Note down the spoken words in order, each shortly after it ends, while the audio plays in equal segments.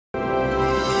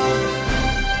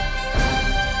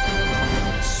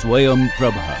Swayam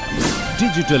Prabha.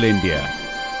 Digital India.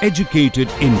 Educated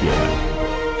India.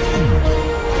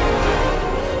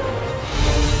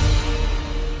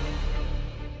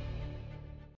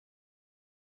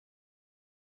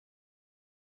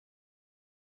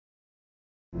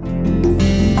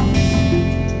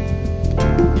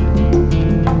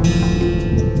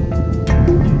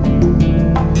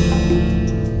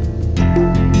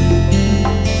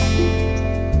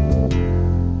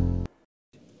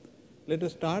 Let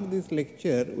us start this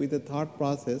lecture with a thought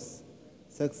process.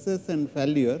 Success and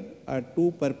failure are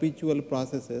two perpetual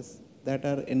processes that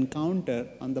are encountered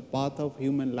on the path of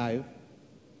human life.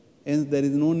 Hence, there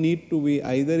is no need to be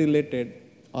either related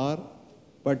or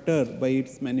perturbed by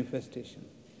its manifestation.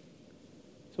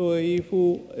 So, if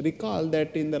you recall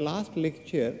that in the last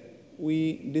lecture,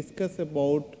 we discussed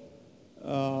about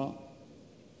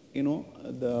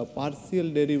the partial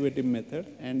derivative method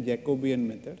and Jacobian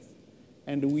methods.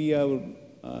 And we have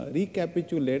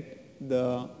recapitulate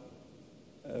the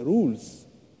rules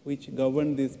which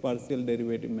govern this partial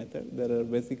derivative method. There are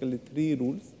basically three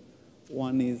rules.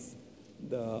 One is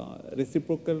the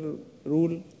reciprocal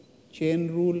rule,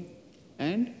 chain rule,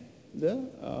 and the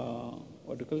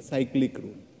what you call cyclic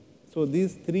rule. So,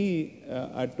 these three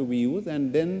are to be used,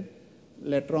 and then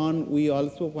later on we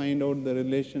also find out the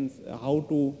relations, how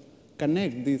to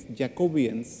connect these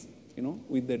Jacobians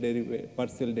with the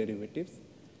partial derivatives,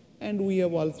 and we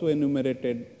have also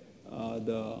enumerated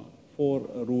the four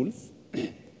rules.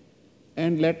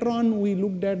 And later on we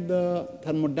looked at the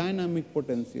thermodynamic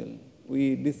potential.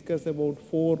 We discussed about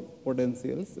four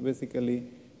potentials, basically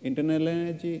internal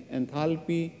energy,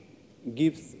 enthalpy,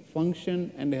 Gibbs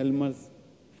function, and Helmholtz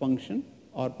function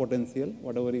or potential,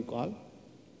 whatever you call.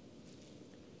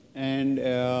 And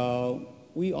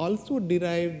we also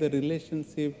derived the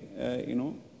relationship,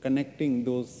 connecting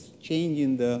those change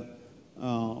in the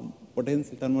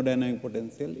potential, thermodynamic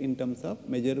potential in terms of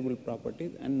measurable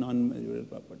properties and non-measurable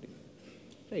properties,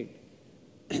 right?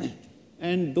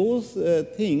 And those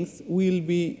things we will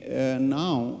be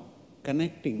now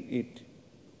connecting it,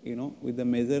 with the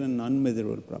measure and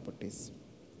non-measurable properties.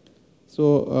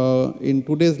 So, in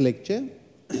today's lecture,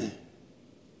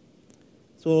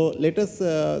 so let us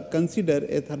consider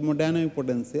a thermodynamic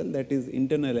potential, that is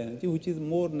internal energy, which is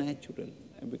more natural,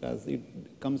 because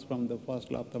it comes from the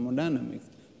first law of thermodynamics,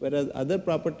 whereas other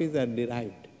properties are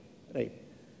derived, right?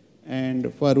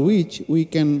 And for which we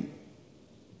can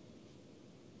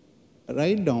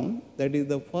write down, that is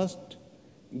the first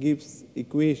Gibbs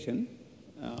equation,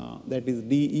 that is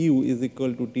dU is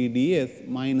equal to TdS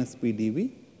minus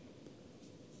PdV,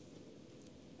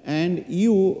 and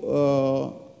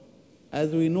U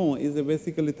as we know is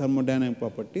basically thermodynamic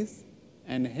properties,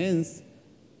 and hence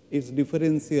its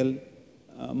differential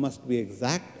must be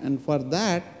exact. And for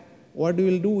that, what we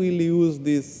will do, we will use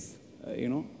this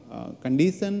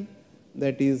condition,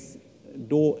 that is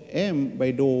dou m by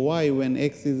dou y when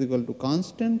x is equal to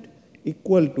constant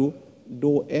equal to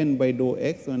dou n by dou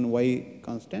x when y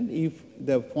constant, if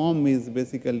the form is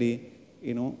basically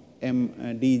m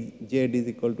dz is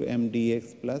equal to m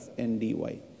dx plus n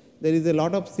dy. There is a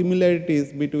lot of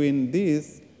similarities between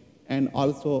this and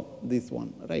also this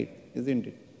one, right, isn't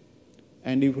it?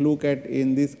 And if you look at,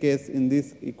 in this case, in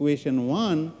this equation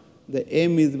 1, the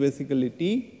m is basically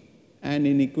t, and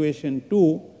in equation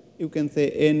 2, you can say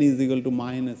n is equal to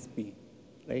minus p,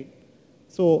 right?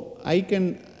 So, I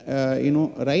can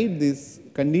write this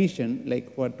condition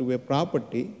like for to a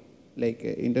property, like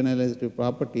internalized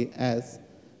property, as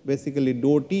basically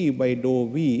dou t by dou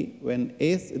v when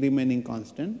s remaining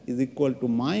constant is equal to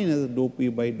minus dou p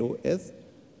by dou s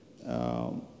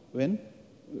when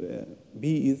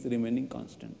b is remaining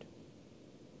constant.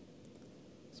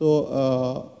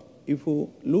 So, if you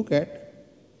look at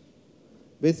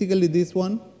basically this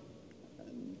one,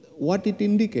 what it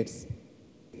indicates,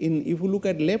 if you look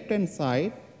at left hand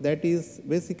side, that is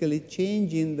basically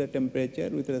change in the temperature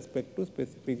with respect to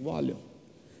specific volume,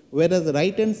 whereas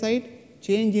right hand side,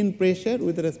 change in pressure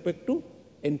with respect to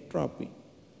entropy.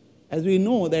 As we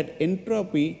know that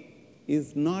entropy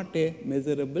is not a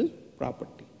measurable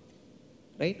property,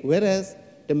 right, whereas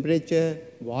temperature,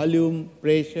 volume,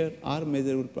 pressure are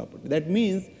measurable property. That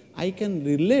means I can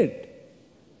relate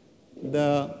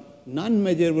the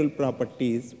non-measurable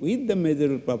properties with the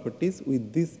measurable properties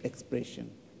with this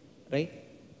expression, right?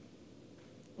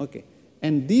 Okay.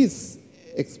 And this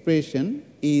expression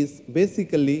is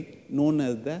basically known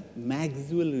as the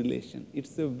Maxwell relation. It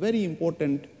is a very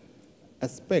important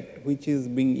aspect which is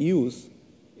being used,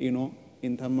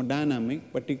 in thermodynamics,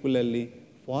 particularly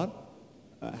for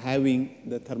having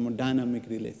the thermodynamic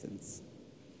relations.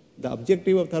 The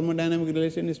objective of thermodynamic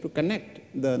relation is to connect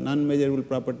the non-measurable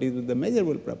properties with the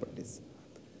measurable properties.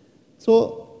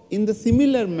 So, in the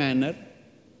similar manner,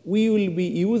 we will be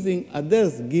using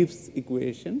others Gibbs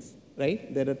equations,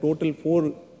 right. There are total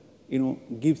 4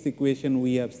 Gibbs equation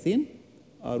we have seen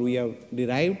or we have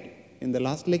derived in the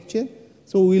last lecture.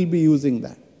 So, we will be using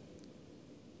that.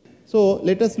 So,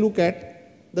 let us look at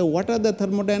what are the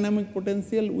thermodynamic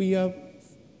potential we have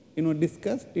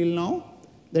discussed till now.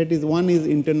 That is, one is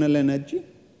internal energy,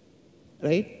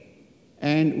 right,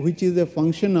 and which is a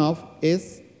function of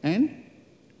S and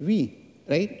V,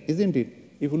 right, isn't it?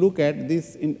 If you look at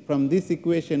this from this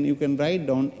equation, you can write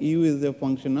down U is a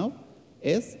function of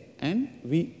S and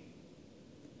V.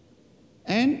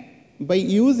 And by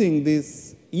using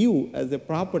this U as a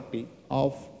property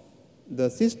of the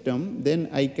system, then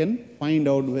I can find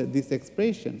out this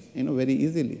expression very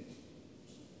easily,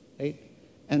 right.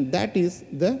 And that is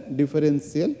the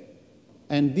differential,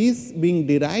 and this being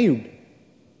derived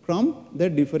from the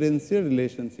differential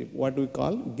relationship, what we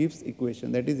call Gibbs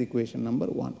equation, that is equation number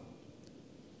 1.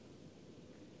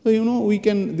 So, we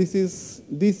can,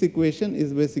 this equation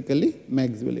is basically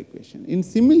Maxwell equation. In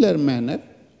similar manner,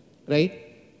 right,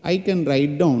 I can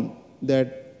write down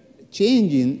that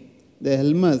change in the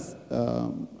Helmholtz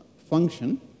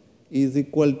function is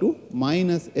equal to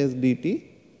minus S dt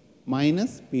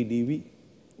minus P dV.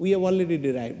 We have already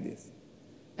derived this.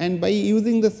 And by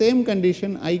using the same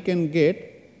condition, I can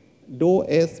get dou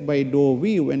S by dou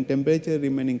V when temperature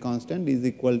remaining constant is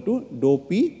equal to dou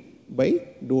P by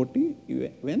dou T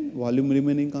when volume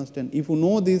remaining constant. If you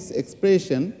know this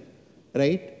expression,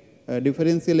 right,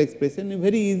 differential expression,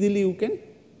 very easily you can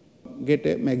get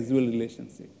a Maxwell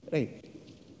relationship, right.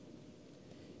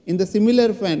 In the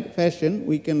similar fashion,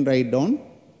 we can write down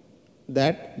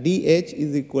that dH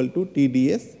is equal to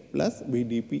TdS plus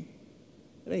VdP,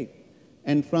 right.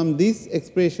 And from this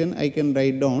expression, I can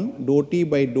write down dou T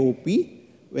by dou P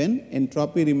when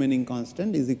entropy remaining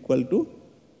constant is equal to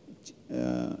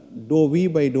dou V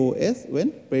by dou S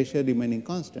when pressure remaining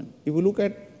constant. If you look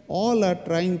at, all are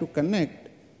trying to connect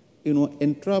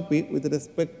entropy with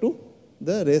respect to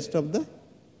the rest of the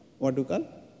what you call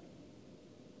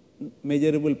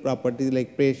measurable properties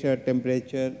like pressure,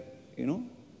 temperature,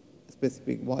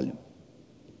 specific volume.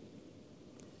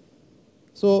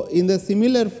 So, in the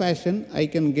similar fashion, I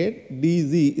can get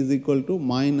dz is equal to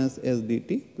minus S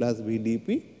dt plus V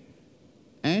dP,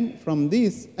 and from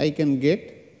this I can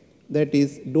get, that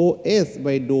is, dou S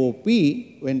by dou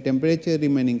P when temperature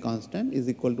remaining constant is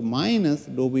equal to minus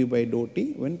dou V by dou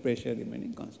T when pressure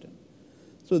remaining constant.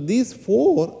 So, these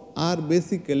 4 are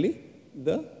basically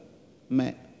the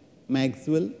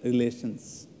Maxwell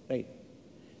relations, right,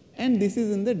 and this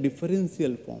is in the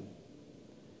differential form.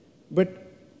 But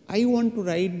I want to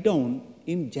write down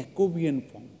in Jacobian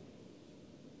form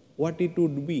what it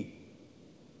would be,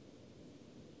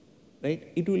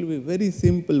 right. It will be very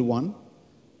simple one,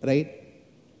 right,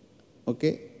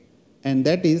 okay, and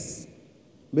that is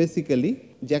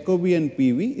basically Jacobian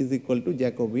PV is equal to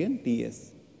Jacobian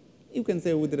TS. You can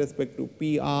say with respect to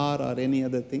PR or any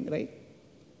other thing, right.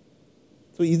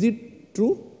 So, is it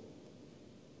true?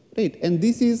 Right, and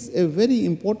this is a very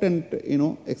important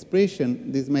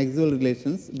expression, these Maxwell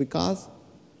relations, because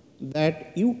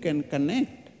that you can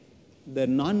connect the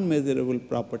non-measurable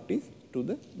properties to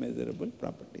the measurable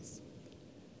properties.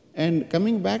 And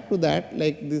coming back to that,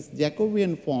 like this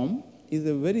Jacobian form is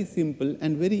a very simple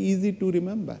and very easy to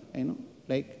remember,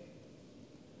 like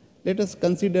let us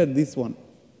consider this one,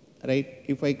 right.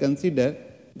 If I consider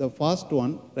the first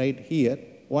one right here,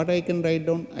 what I can write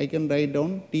down? I can write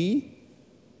down T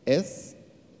S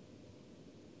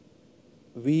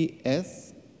V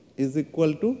S is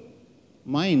equal to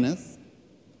minus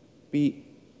P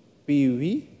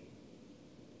V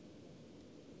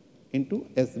into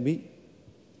S B,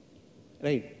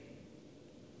 right.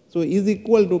 So, is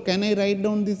equal to, can I write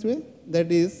down this way?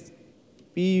 That is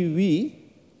P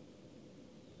V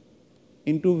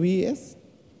into V S.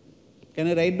 Can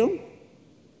I write down?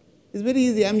 It's very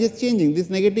easy. I am just changing. This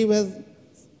negative has,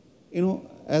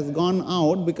 has gone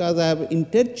out because I have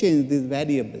interchanged these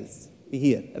variables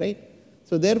here, right.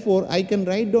 So, therefore, I can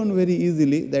write down very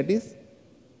easily, that is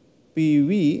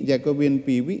PV, Jacobian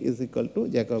PV is equal to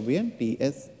Jacobian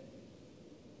TS.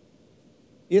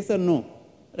 Yes or no,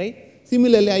 right.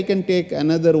 Similarly, I can take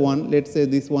another one, let us say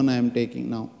this one I am taking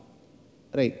now,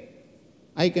 right.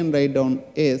 I can write down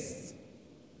S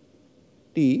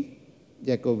T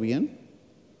Jacobian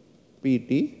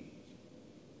PT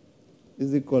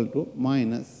is equal to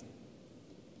minus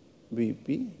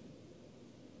Vp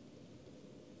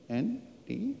and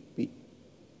Tp,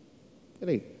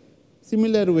 right.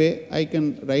 Similar way, I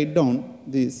can write down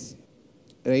this,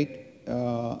 right?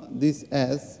 This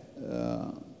as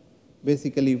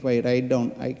basically if I write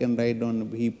down, I can write down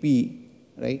Vp,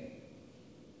 right,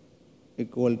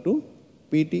 equal to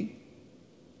Pt.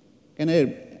 Can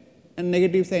I, and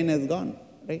negative sign has gone,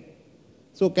 right?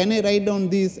 So can I write down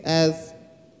this as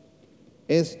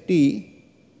St?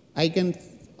 I can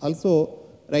also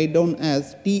write down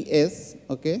as Ts,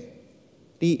 okay,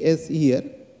 Ts here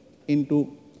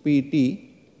into Pt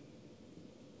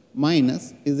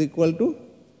minus is equal to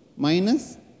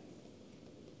minus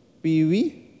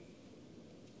Pv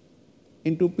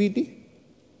into Pt.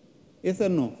 Yes or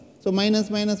no? So minus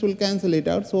minus will cancel it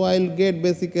out. So I will get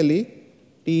basically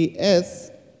Ts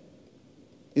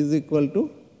is equal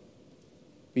to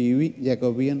Pv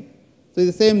Jacobian. So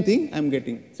the same thing I am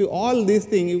getting. So all these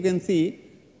things you can see,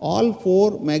 all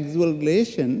four Maxwell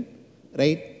relation,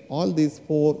 right? All these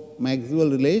four Maxwell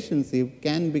relationship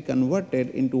can be converted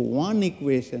into one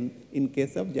equation in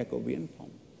case of Jacobian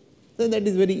form. So that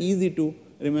is very easy to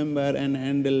remember and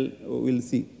handle, we will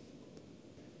see.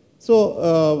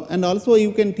 So and also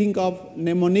you can think of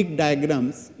mnemonic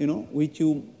diagrams, which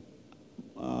you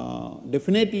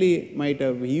definitely might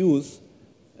have used,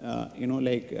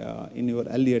 like in your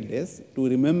earlier days to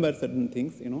remember certain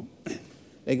things,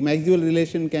 like Maxwell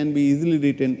relation can be easily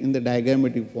written in the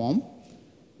diagrammatic form.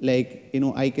 Like,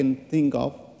 I can think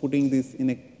of putting this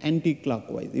in a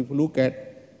anti-clockwise. If you look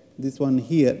at this one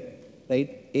here,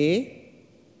 right, A,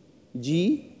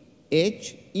 G,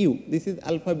 H, U, this is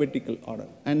alphabetical order,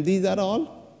 and these are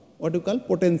all what you call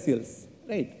potentials,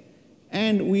 right?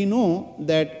 And we know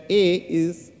that A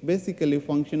is basically a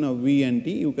function of V and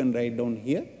T, you can write down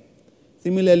here.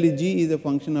 Similarly, G is a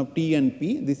function of T and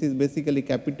P, this is basically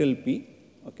capital P,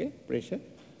 okay, pressure.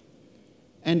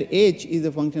 And H is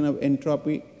a function of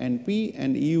entropy and P,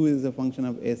 and U is a function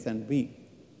of S and B.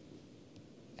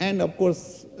 And of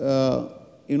course,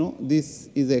 this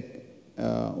is a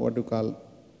what you call,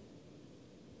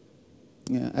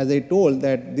 as I told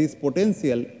that this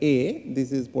potential A,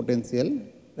 this is potential,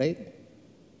 right?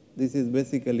 This is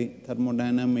basically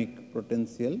thermodynamic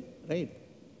potential, right?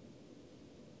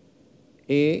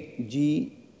 A,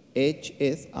 G, H,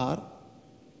 S are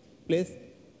placed,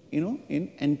 in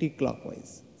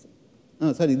anti-clockwise.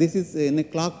 This is in a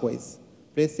clockwise,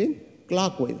 placed in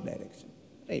clockwise direction,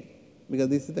 right? Because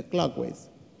this is the clockwise,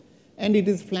 and it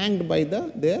is flanked by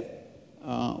their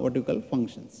what you call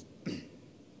functions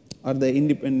or the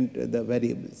independent the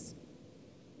variables.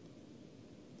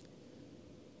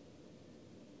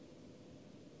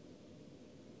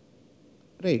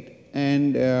 Right,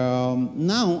 and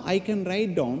now I can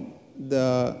write down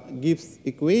the Gibbs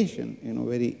equation,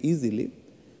 very easily.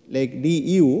 Like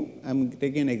du, I am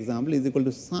taking an example, is equal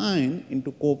to sine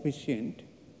into coefficient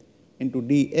into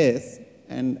ds,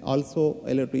 and also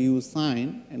I have to use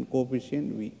sine and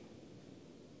coefficient v.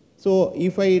 So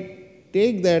if I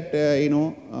take that,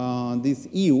 this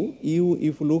u,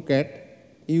 if you look at,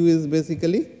 u is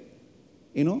basically,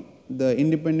 the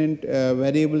independent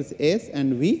variables s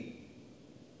and v.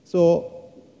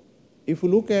 So if you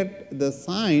look at the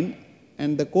sine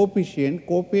and the coefficient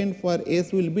for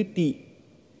s will be t.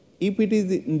 If it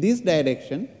is in this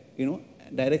direction,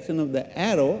 direction of the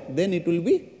arrow, then it will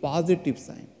be positive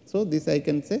sign. So this I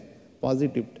can say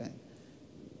positive sign.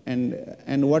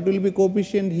 And what will be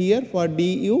coefficient here for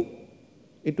du?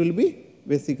 It will be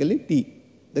basically t.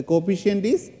 The coefficient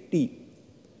is t.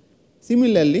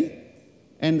 Similarly,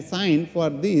 and sign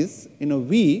for this,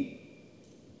 v,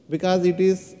 because it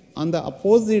is on the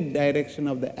opposite direction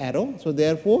of the arrow. So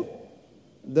therefore,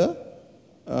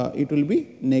 it will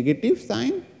be negative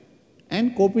sign,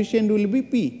 and coefficient will be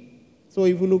p. So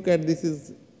if you look at this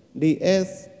is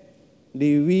ds,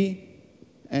 dv,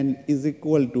 and is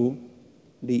equal to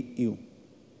du.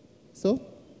 So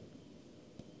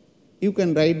you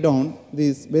can write down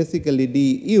this basically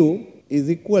du is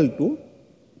equal to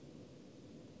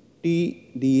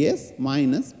t ds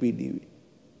minus p dv.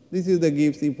 This is the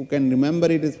Gibbs. If you can remember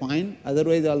it is fine.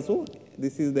 Otherwise also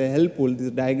this is the helpful.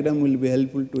 This diagram will be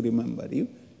helpful to remember you,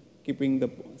 keeping the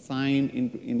sign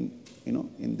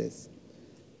in this.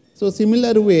 So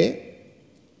similar way,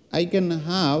 I can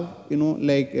have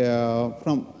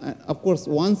from of course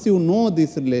once you know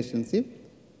this relationship,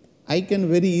 I can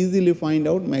very easily find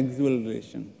out Maxwell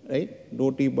relation, right?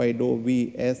 Dou t by dou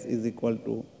v s is equal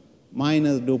to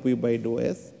minus dou p by dou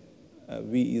s,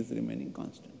 v is remaining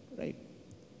constant, right?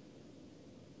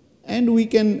 And we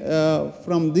can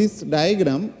from this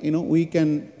diagram, we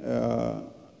can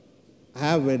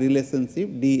have a relationship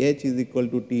dh is equal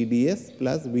to tds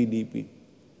plus vdp.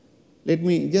 Let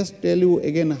me just tell you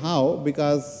again how,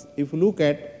 because if you look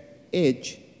at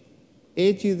h,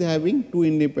 H is having two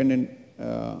independent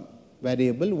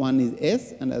variable, one is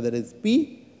S and other is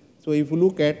P. So, if you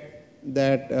look at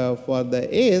that for the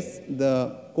S,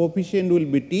 the coefficient will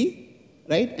be T,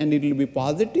 right, and it will be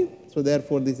positive. So,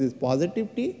 therefore, this is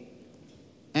positive T,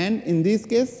 and in this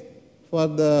case for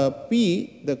the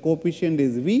P, the coefficient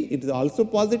is V, it is also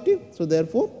positive. So,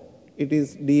 therefore, it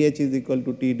is dH is equal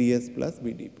to TdS plus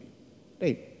VdP,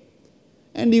 right.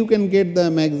 And you can get the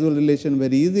Maxwell relation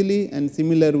very easily, and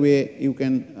similar way you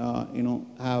can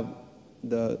have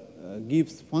the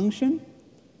Gibbs function.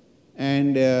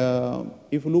 And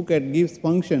if you look at Gibbs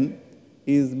function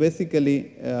is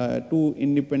basically two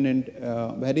independent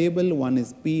variable, one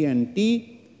is P and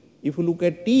T. If you look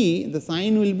at T, the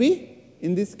sign will be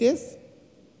in this case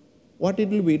what it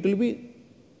will be? It will be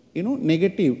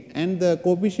negative, and the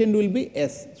coefficient will be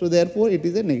S. So, therefore, it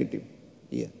is a negative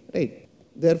here, right.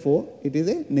 Therefore, it is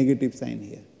a negative sign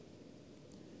here.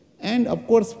 And of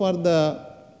course, for the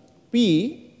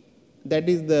P, that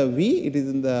is the V, it is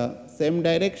in the same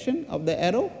direction of the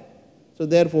arrow. So,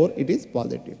 therefore, it is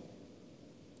positive.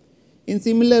 In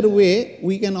similar way,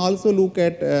 we can also look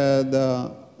at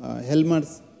the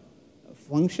Helmholtz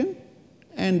function,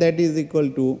 and that is equal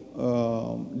to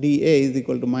dA is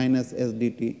equal to minus S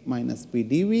dt minus P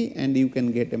dV, and you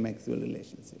can get a Maxwell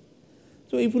relationship.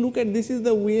 So, if you look at this is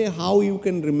the way how you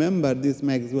can remember this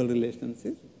Maxwell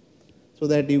relationship, so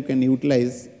that you can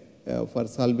utilize for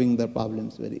solving the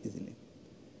problems very easily.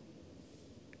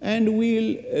 And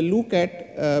we will look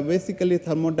at basically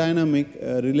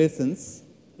thermodynamic relations,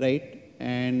 right,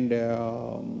 and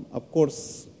of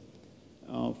course,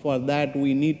 for that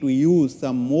we need to use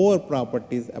some more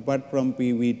properties apart from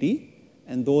PVT,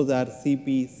 and those are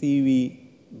Cp,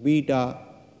 Cv, beta.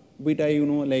 Beta,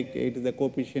 like it is the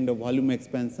coefficient of volume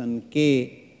expansion,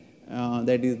 K,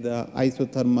 that is the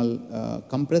isothermal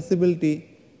compressibility,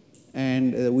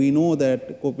 and we know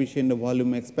that coefficient of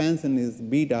volume expansion is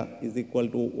beta is equal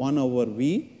to 1 over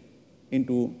V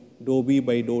into dou B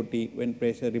by dou T when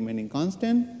pressure remaining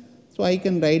constant. So, I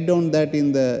can write down that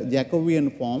in the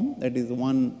Jacobian form, that is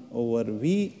 1 over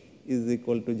V is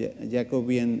equal to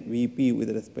Jacobian Vp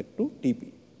with respect to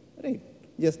Tp, right,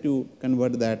 just to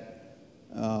convert that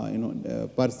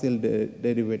partial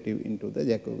derivative into the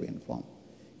Jacobian form.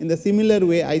 In the similar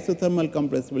way, isothermal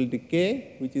compressibility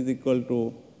K, which is equal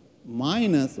to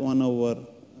minus 1 over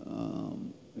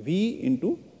V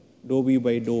into dou B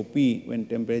by dou P when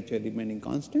temperature remaining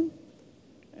constant,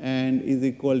 and is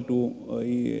equal to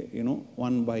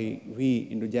 1 by V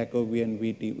into Jacobian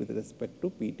Vt with respect to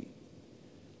Pt.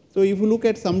 So, if you look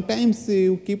at, sometimes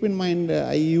you keep in mind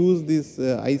I use this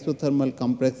isothermal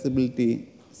compressibility,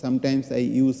 sometimes I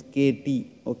use Kt,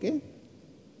 okay.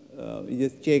 You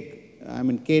just check, I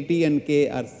mean Kt and K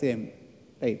are same,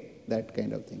 right, that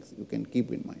kind of things you can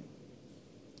keep in mind.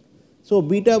 So,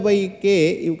 beta by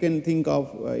K you can think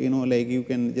of like you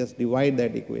can just divide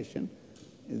that equation.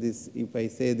 This, if I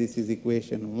say this is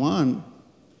equation 1,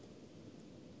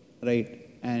 right,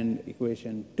 and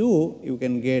equation 2, you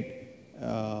can get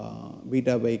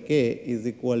beta by K is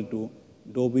equal to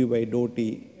dou B by dou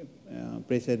T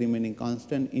pressure remaining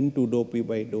constant into dou P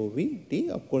by dou V T,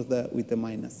 of course, with a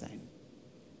minus sign.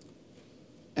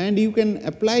 And you can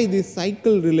apply this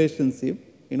cycle relationship,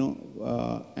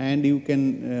 and you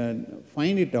can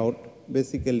find it out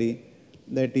basically,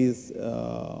 that is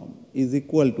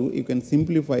equal to, you can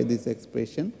simplify this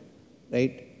expression,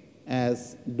 right,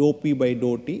 as dou P by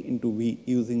dou T into V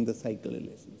using the cycle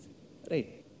relationship,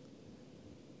 right.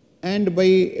 And by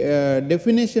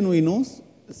definition we know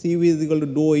Cv is equal to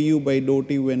dou U by dou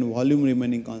T when volume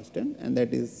remaining constant, and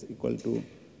that is equal to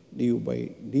du by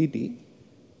dt.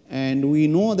 And we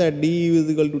know that du is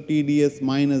equal to Tds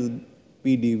minus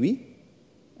P dV,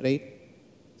 right.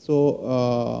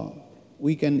 So,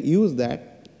 we can use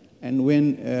that, and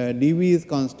when dV is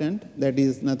constant, that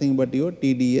is nothing but your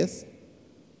Tds,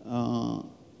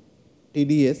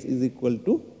 Tds is equal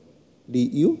to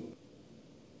du.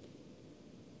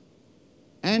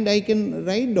 And I can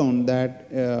write down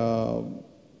that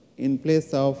in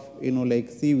place of like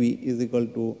Cv is equal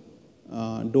to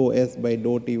dou S by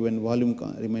dou T when volume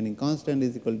remaining constant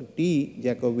is equal to T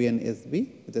Jacobian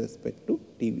Sv with respect to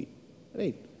Tv,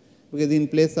 right. Because in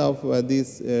place of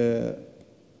this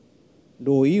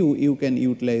dou U, you can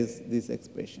utilize this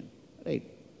expression, right,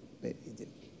 very easily.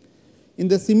 In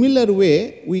the similar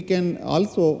way, we can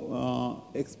also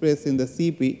express in the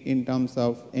Cp in terms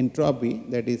of entropy,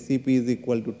 that is Cp is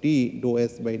equal to T dou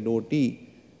S by dou T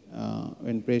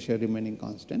when pressure remaining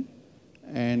constant,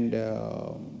 and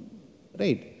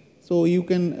right. So, you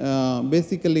can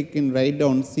basically can write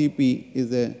down Cp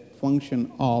is a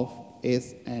function of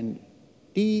S and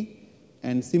T,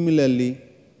 and similarly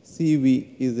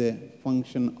CV is a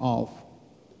function of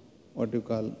what you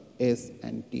call S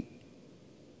and T.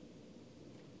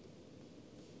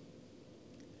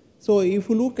 So, if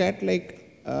you look at like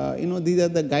these are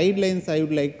the guidelines I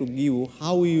would like to give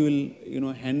how you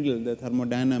will handle the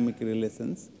thermodynamic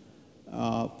relations.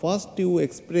 First you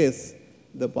express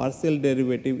the partial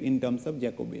derivative in terms of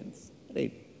Jacobians,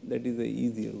 right, that is the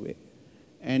easier way.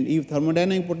 And if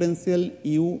thermodynamic potential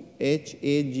U, H,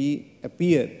 A, G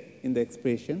appear in the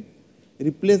expression,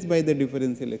 replaced by the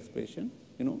differential expression,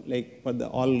 like for the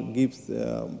all Gibbs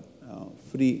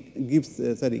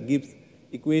Gibbs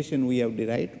equation we have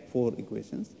derived 4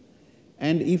 equations.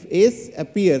 And if S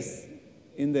appears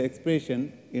in the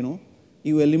expression,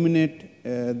 you eliminate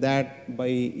that by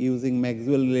using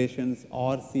Maxwell relations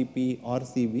or CP or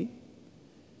CB.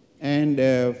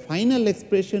 And final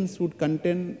expression should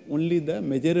contain only the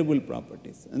measurable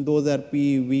properties, and those are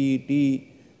P, V,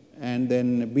 T, and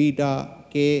then beta,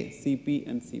 K, Cp,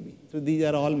 and Cb. So, these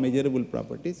are all measurable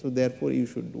properties. So, therefore, you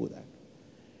should do that.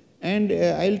 And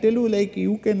I will tell you like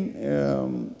you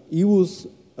can use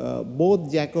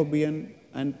both Jacobian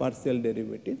and partial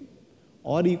derivative,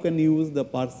 or you can use the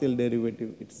partial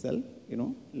derivative itself,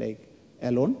 like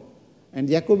alone. And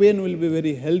Jacobian will be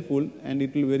very helpful, and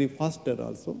it will be very faster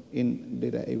also in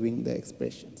deriving the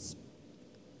expressions.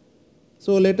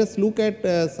 So, let us look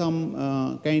at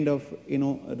some kind of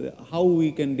how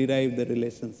we can derive the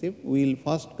relationship. We will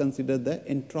first consider the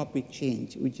entropy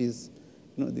change, which is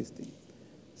this thing.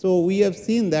 So, we have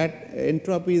seen that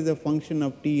entropy is a function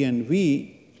of T and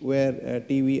V, where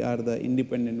TV are the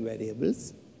independent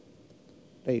variables,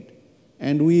 right.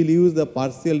 And we will use the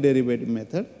partial derivative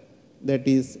method, that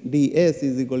is ds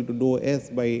is equal to dou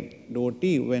s by dou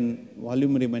t when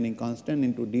volume remaining constant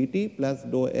into dt plus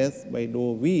dou s by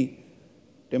dou v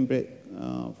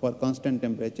for constant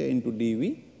temperature into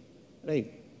dV,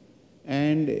 right.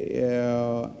 And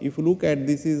if you look at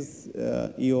this is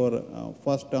your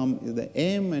first term is the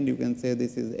m, and you can say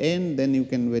this is n, then you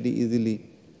can very easily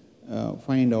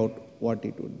find out what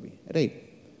it would be, right.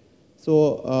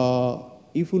 So,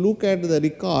 if you look at the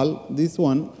recall, this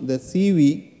one, the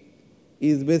CV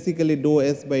is basically dou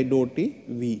s by dou t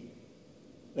v,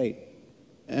 right,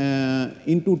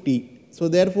 into t. So,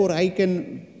 therefore, I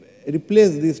can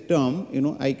replace this term,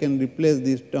 I can replace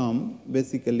this term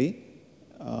basically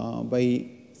by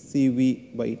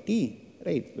CV by t,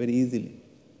 right, very easily.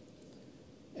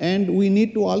 And we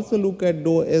need to also look at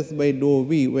dou s by dou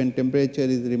v when temperature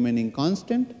is remaining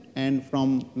constant, and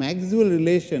from Maxwell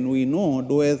relation we know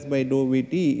dou s by dou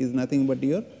vt is nothing but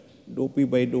your dou p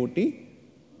by dou t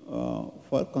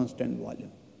for constant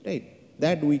volume, right.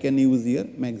 That we can use here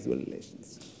Maxwell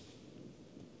relations.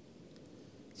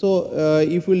 So,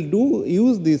 if we will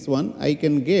use this one, I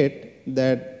can get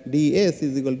that ds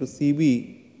is equal to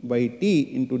Cb by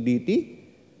t into dt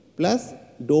plus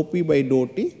dou p by dou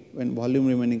t when volume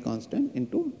remaining constant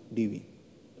into dV,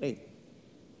 right.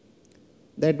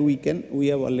 That we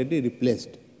have already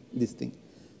replaced this thing.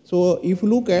 So, if you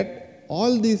look at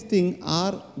all these things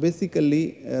are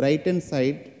basically right hand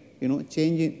side,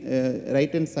 changing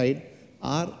right hand side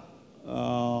are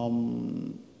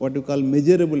what you call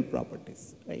measurable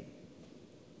properties, right.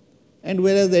 And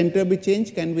whereas the entropy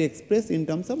change can be expressed in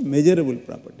terms of measurable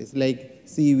properties like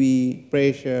CV,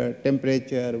 pressure,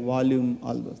 temperature, volume,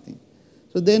 all those things.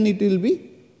 So, then it will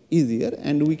be easier,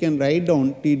 and we can write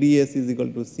down TdS is equal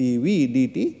to CV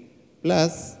dt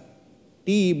plus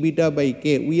T beta by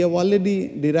K. We have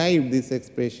already derived this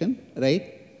expression,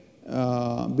 right.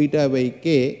 Beta by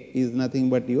K is nothing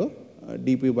but your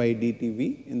dP by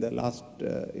dTV in the last,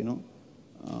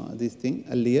 this thing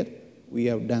earlier we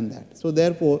have done that. So,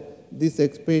 therefore, this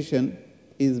expression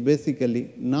is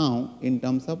basically now in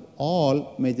terms of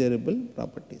all measurable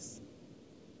properties.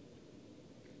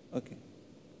 Okay.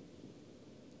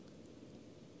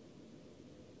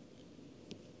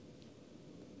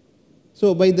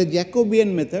 So, by the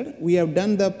Jacobian method, we have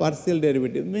done the partial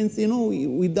derivative, means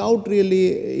without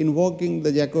really invoking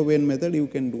the Jacobian method, you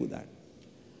can do that.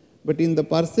 But in the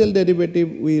partial derivative,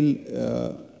 we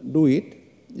will do it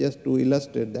just to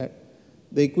illustrate that.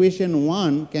 The equation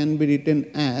 1 can be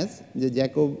written as the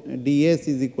ds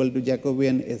is equal to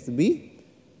Jacobian SB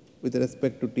with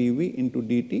respect to TV into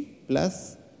dt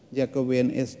plus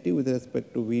Jacobian ST with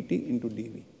respect to Vt into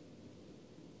dV.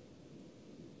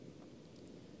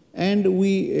 And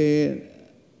we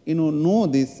know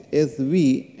this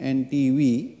SV and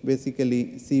TV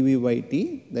basically CV by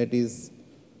T, that is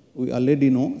we already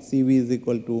know CV is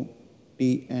equal to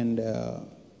T and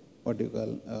what you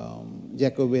call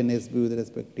Jacobian SB with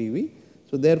respect to TV.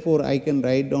 So, therefore, I can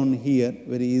write down here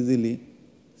very easily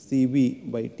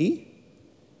CV by T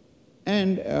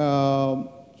And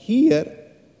here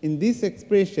in this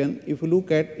expression, if you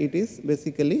look at it, is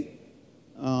basically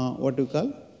what you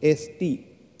call ST.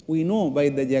 We know by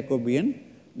the Jacobian,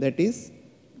 that is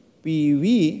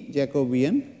PV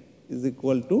Jacobian is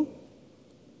equal to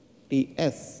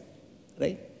TS,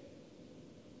 right,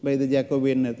 by the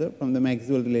Jacobian method from the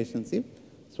Maxwell relationship.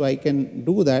 So, I can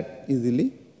do that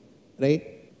easily, right,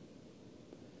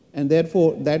 and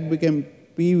therefore, that became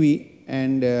PV.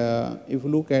 And if you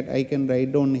look at, I can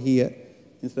write down here,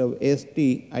 instead of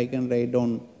ST, I can write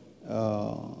down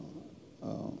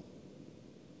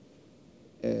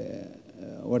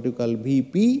what you call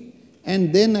Vp,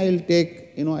 and then I will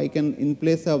take, I can, in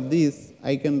place of this,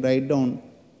 I can write down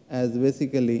as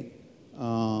basically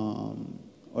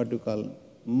what you call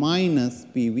minus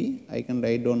PV. I can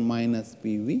write down minus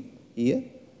PV here,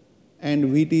 and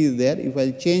Vt is there. If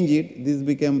I change it, this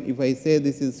become, if I say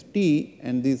this is T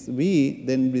and this V,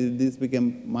 then this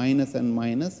become minus and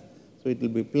minus, so it will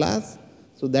be plus.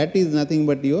 So, that is nothing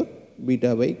but your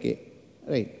beta by k,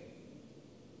 right.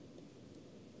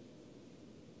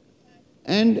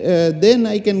 And then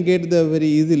I can get the very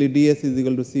easily ds is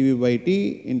equal to Cv by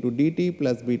T into dt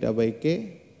plus beta by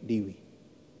k dV,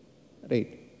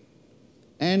 right.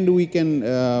 And we can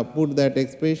put that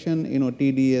expression,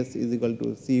 Tds is equal to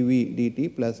Cv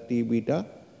dt plus T beta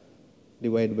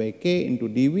divided by k into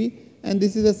dV, and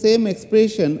this is the same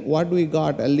expression what we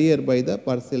got earlier by the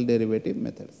partial derivative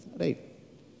methods, right.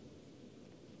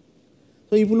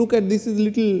 So, if you look at this, is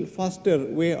little faster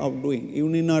way of doing. You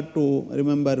need not to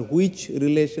remember which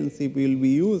relationship you will be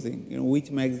using, which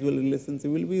Maxwell relationship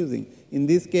you will be using. In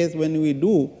this case, when we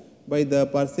do by the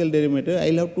partial derivative, I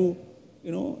will have to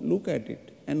look at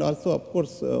it. And also, of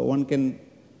course, one can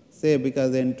say,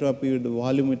 because the entropy with the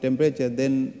volume with temperature,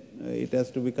 then it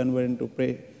has to be converted into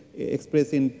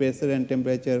expressed in pressure and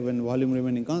temperature when volume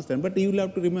remaining constant, but you will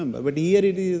have to remember. But here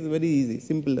it is very easy,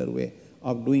 simpler way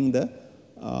of doing the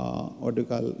what you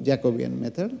call Jacobian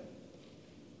method,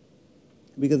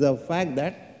 because of the fact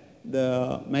that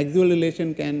the Maxwell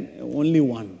relation can only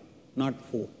 1, not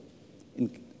 4,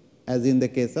 as in the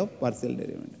case of partial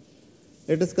derivative.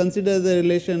 Let us consider the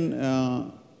relation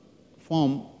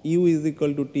form U is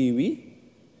equal to TV,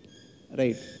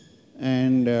 right,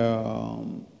 and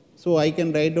so I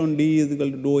can write down d is equal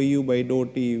to dou U by dou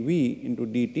TV into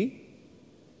dt,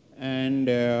 and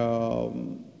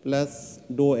plus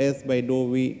dou S by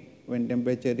dou V when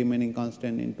temperature remaining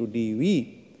constant into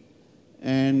dV,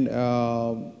 and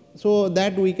so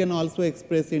that we can also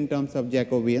express in terms of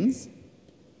Jacobians.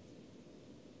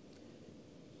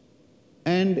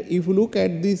 And if you look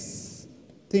at this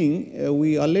thing,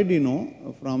 we already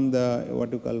know from the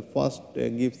what you call first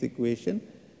Gibbs equation,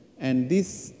 and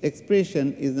this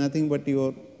expression is nothing but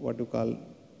your what you call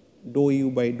dou U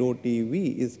by dou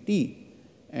TV is T,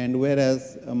 and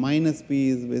whereas minus P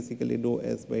is basically dou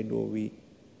S by dou V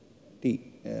T,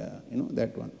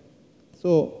 that one.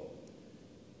 So,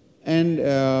 and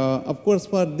of course,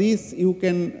 for this you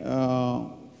can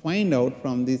find out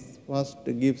from this first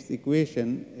Gibbs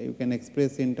equation, you can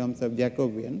express in terms of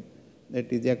Jacobian,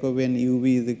 that is Jacobian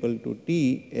UV is equal to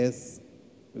T S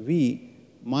V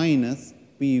minus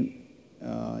P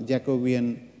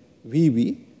Jacobian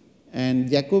VV, and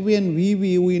Jacobian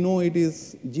VV we know it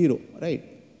is 0, right,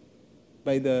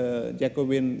 by the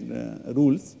Jacobian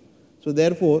rules. So,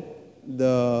 therefore,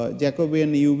 the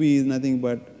Jacobian UV is nothing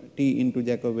but T into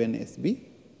Jacobian SB.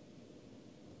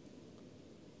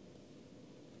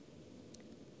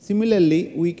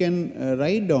 Similarly, we can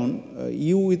write down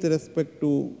U with respect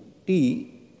to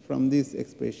T from this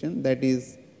expression, that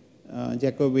is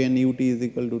Jacobian UT is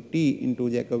equal to T into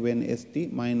Jacobian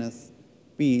ST minus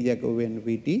P Jacobian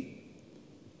VT.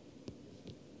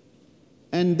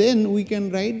 And then we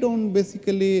can write down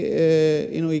basically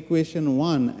equation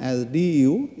 1 as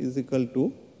du is equal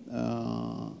to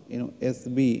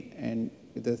SB and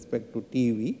with respect to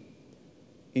TV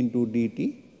into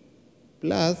dt,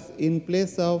 plus in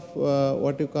place of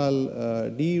what you call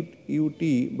dut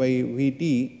by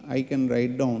Vt, I can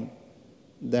write down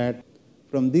that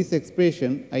from this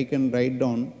expression I can write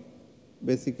down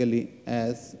basically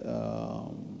as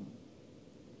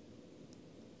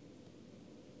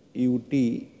ut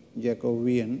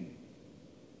Jacobian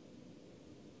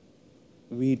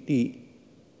Vt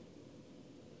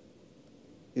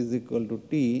is equal to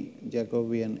T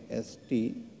Jacobian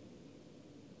St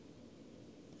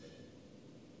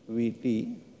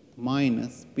Vt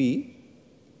minus P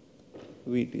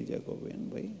Vt Jacobian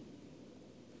by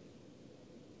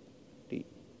T.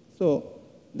 So,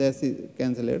 this is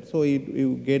cancelled. So,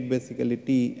 you get basically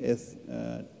T as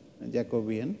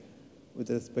Jacobian with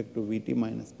respect to Vt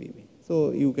minus Pv.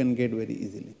 So, you can get very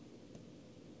easily.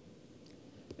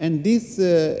 And this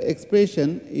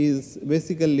expression is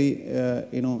basically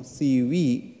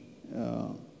CV.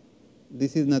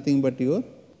 This is nothing but your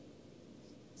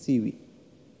CV.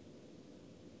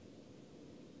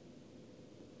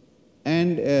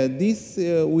 And this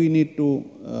we need to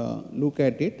look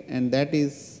at it, and that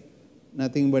is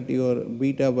nothing but your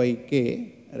beta by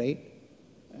k, right?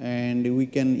 And we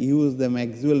can use the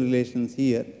Maxwell relations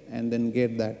here and then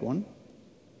get that one,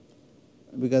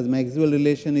 because Maxwell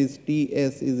relation is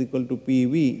Ts is equal to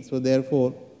PV. So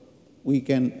therefore, we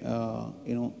can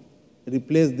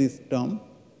replace this term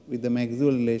with the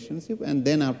Maxwell relationship, and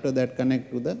then after that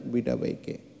connect to the beta by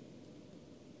k.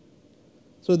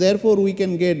 So therefore, we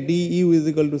can get du is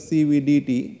equal to Cv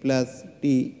dt plus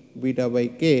T beta by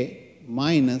k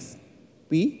minus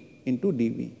P into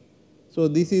dV. So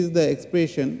this is the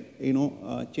expression,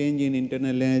 change in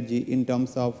internal energy in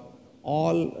terms of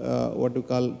all what you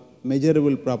call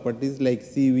measurable properties like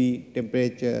Cv,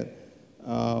 temperature,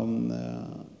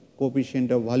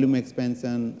 coefficient of volume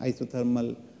expansion,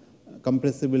 isothermal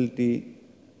compressibility,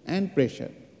 and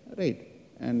pressure, right,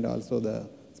 and also the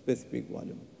specific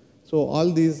volume. So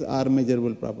all these are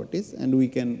measurable properties, and we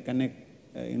can connect,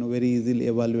 very easily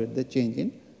evaluate the change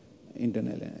in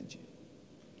internal energy.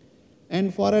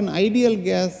 And for an ideal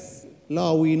gas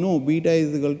law, we know beta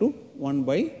is equal to 1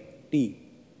 by T,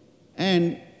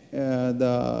 and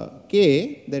the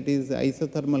K, that is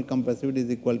isothermal compressibility, is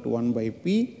equal to 1 by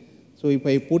P. So if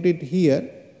I put it here,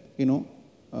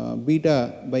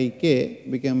 beta by K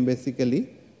become basically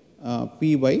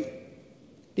P by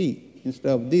T.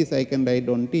 Instead of this, I can write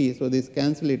down T. So this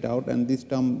cancel it out, and this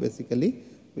term basically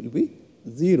will be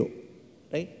 0,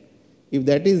 right? If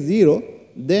that is 0,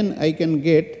 then I can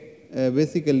get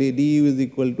basically du is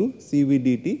equal to Cv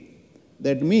dt.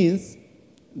 That means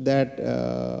that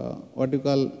what you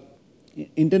call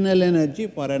internal energy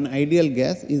for an ideal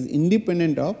gas is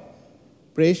independent of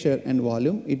pressure and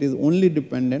volume. It is only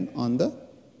dependent on the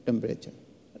temperature,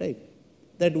 right?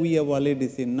 That we have already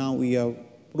seen. Now we have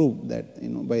proved that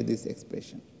by this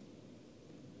expression.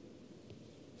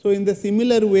 So in the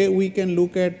similar way, we can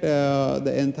look at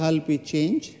the enthalpy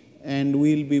change, and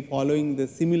we will be following the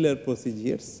similar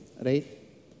procedures, right?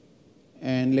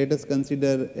 And let us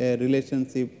consider a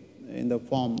relationship in the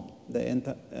form the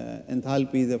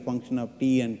enthalpy is a function of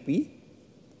T and P,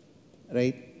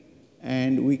 right?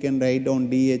 And we can write down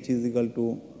dH is equal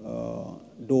to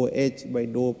dou H by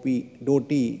dou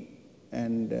T,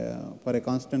 and for a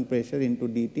constant pressure into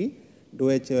dt, dou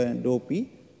H and dou P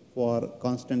for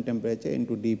constant temperature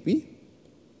into dP.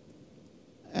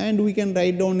 And we can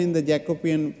write down in the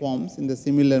Jacobian forms in the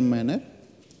similar manner,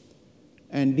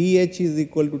 and dH is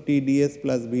equal to T ds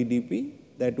plus V dP,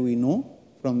 that we know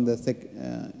from the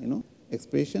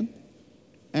expression.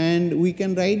 And we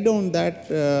can write down that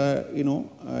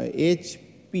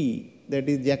Hp, that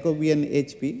is Jacobian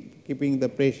Hp, keeping the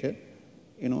pressure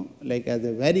like as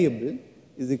a variable,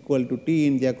 is equal to T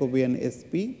in Jacobian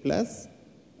Sp plus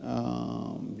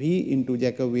V into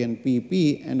Jacobian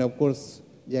Pp, and of course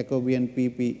Jacobian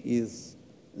Pp is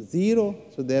 0.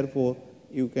 So therefore,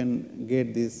 you can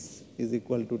get this is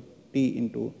equal to T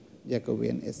into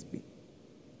Jacobian Sp.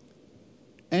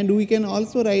 And we can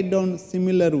also write down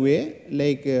similar way,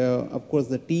 like of course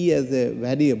the T as a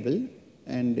variable,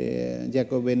 and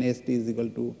Jacobian St is equal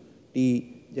to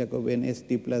T Jacobian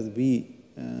St plus V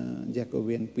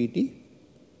Jacobian Pt.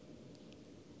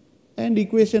 And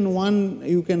equation 1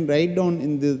 you can write down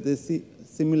in this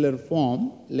similar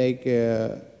form, like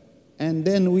and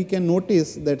then we can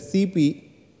notice that Cp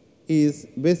is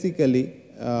basically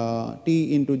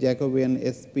T into Jacobian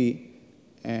Sp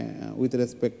with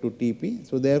respect to Tp.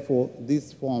 So therefore,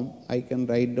 this form I can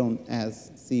write down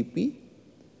as Cp,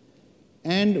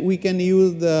 and we can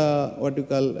use the what you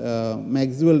call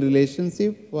Maxwell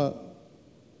relationship,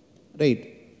 right?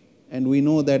 And we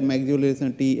know that Maxwell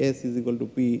relation Ts is equal to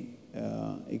P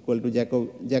equal to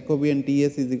Jacobian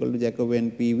Ts is equal to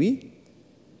Jacobian Pv,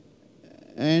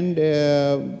 and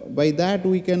by that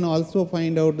we can also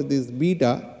find out this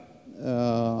beta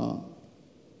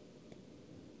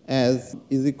as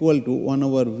is equal to 1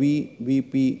 over V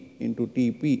Vp into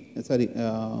Tp, sorry,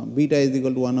 beta is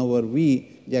equal to 1 over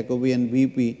V Jacobian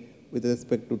Vp with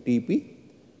respect to Tp,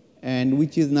 and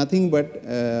which is nothing but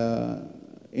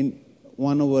in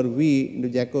 1 over V into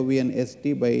Jacobian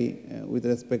St by with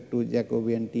respect to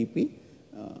Jacobian Tp,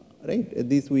 right?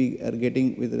 This we are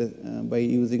getting with by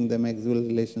using the Maxwell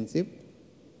relationship.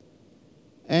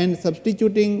 And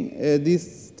substituting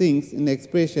these things in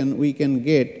expression, we can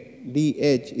get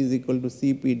dH is equal to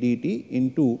Cp dt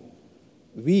into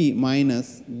V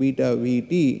minus beta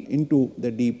Vt into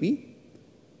the dP.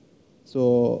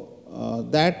 So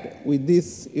that with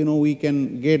this, we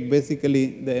can get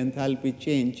basically the enthalpy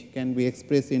change can be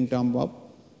expressed in terms of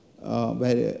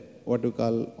what we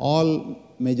call all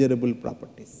measurable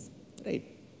properties, right?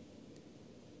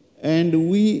 And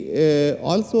we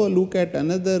also look at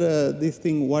another this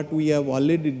thing what we have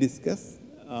already discussed,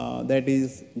 that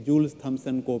is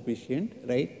Joule-Thomson coefficient,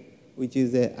 right, which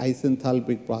is a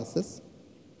isenthalpic process,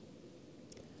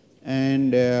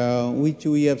 and which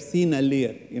we have seen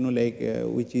earlier,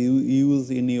 which you use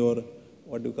in your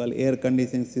what you call air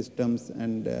conditioning systems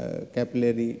and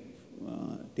capillary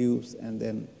tubes and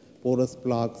then porous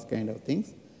plugs kind of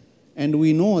things. And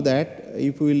we know that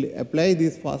if we will apply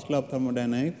this first law of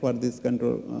thermodynamics for this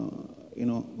control,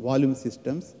 volume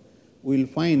systems, we will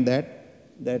find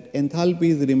that enthalpy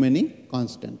is remaining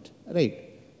constant, right?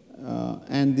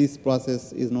 And this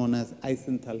process is known as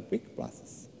isenthalpic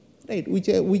process, right?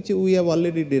 Which we have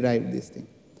already derived this thing.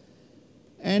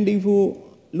 And if you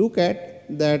look at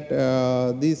that,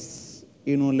 this,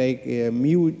 mu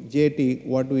Jt,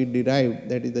 what we derived,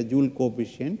 that is the Joule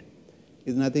coefficient,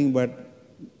 is nothing but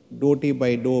dou T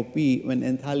by dou P when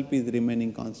enthalpy is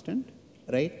remaining constant,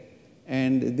 right?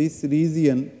 And this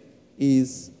region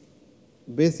is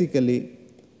basically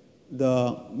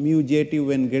the mu Jt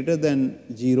when greater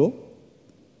than 0,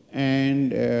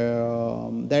 and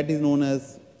that is known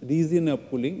as region of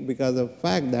cooling because of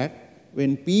fact that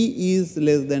when P is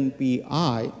less than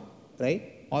Pi,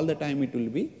 right, all the time it will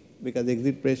be, because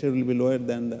exit pressure will be lower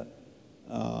than the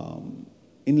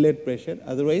inlet pressure,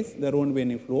 otherwise there won't be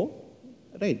any flow,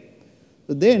 right.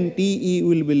 So then Te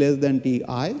will be less than Ti,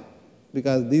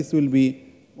 because this will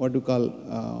be what you call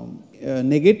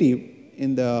negative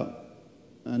in the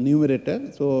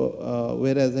numerator. So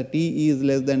whereas the Te is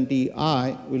less than Ti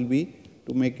will be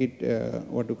to make it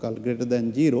what you call greater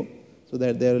than 0, so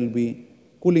that there will be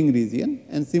cooling region,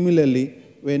 and similarly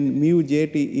when mu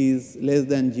Jt is less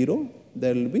than 0,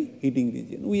 there will be heating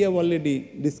region. We have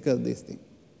already discussed this thing.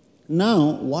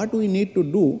 Now what we need to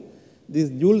do, this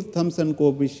Joule-Thomson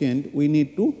coefficient, we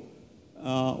need to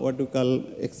what you call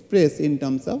express in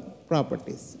terms of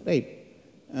properties, right?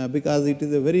 Because it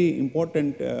is a very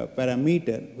important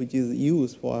parameter which is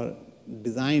used for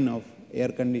design of air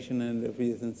conditioner and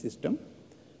refrigeration system.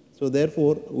 So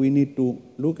therefore we need to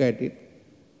look at it,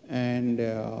 and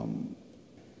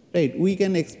right, we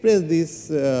can express this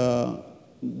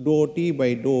dou T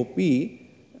by dou P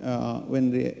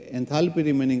when the enthalpy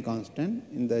remaining constant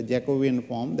in the Jacobian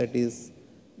form, that is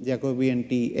Jacobian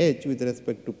TH with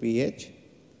respect to pH,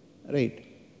 right.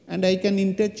 And I can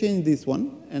interchange this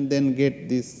one and then get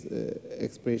this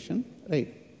expression,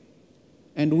 right.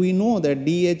 And we know that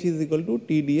dH is equal to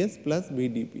TdS plus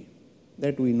VdP,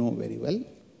 that we know very well.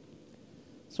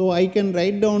 So I can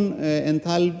write down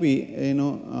enthalpy,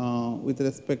 with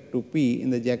respect to P in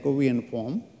the Jacobian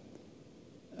form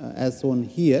as shown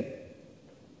here,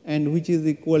 and which is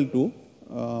equal to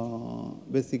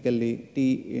basically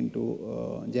T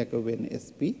into Jacobian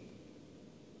Sp.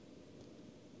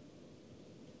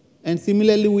 And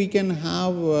similarly, we can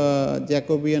have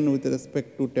Jacobian with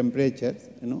respect to temperature,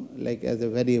 like as a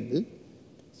variable.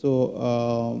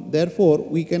 So therefore,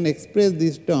 we can express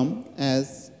this term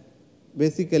as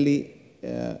basically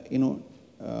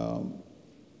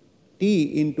T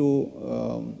into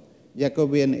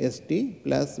Jacobian St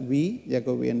plus V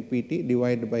Jacobian Pt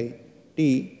divided by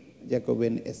T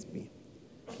Jacobian Sp,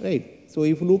 right. So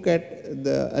if you look at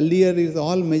the earlier is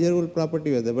all measurable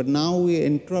property was there, but now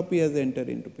entropy has entered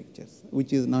into pictures,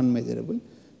 which is non-measurable.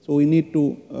 So we need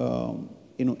to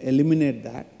eliminate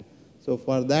that. So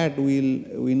for that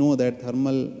we know that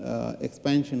thermal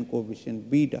expansion coefficient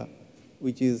beta,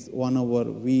 which is 1 over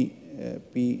V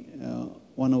P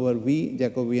 1 over V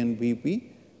Jacobian Bp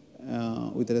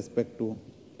with respect to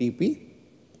Tp,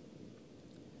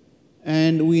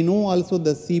 and we know also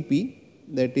the Cp,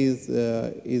 that is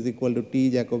equal to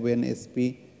T Jacobian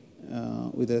Sp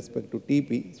with respect to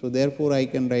Tp. So therefore I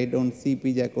can write down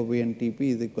Cp Jacobian Tp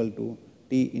is equal to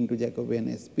T into Jacobian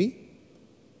Sp.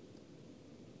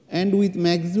 And with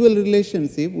Maxwell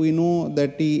relationship, we know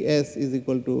that Ts is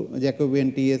equal to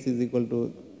Jacobian Ts is equal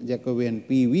to Jacobian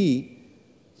Pv.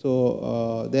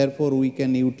 So therefore we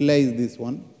can utilize this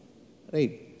one,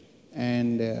 right?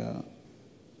 And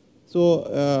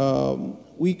so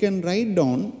we can write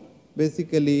down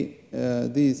basically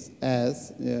this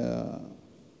as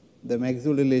the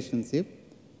Maxwell relationship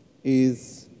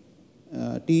is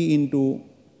T into,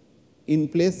 in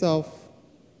place of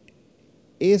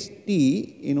St,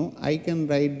 I can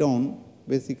write down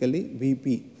basically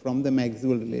Vp from the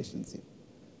Maxwell relationship,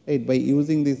 right. By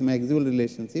using this Maxwell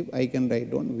relationship, I can write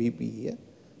down Vp here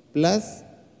plus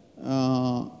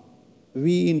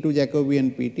V into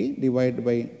Jacobian Pt divided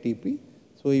by Tp.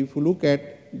 So, if you look at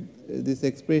this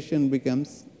expression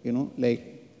becomes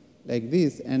like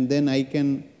this, and then I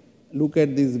can look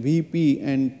at this Vp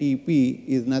and Tp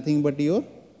is nothing but your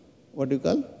what you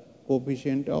call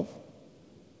coefficient of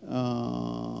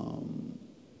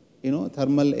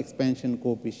thermal expansion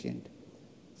coefficient.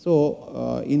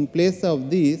 So, in place of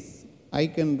this I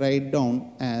can write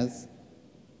down as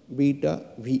beta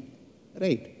V,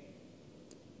 right.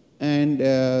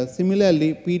 And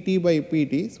similarly Pt by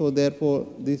Pt, so therefore,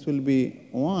 this will be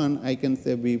 1, I can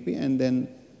say Vp, and then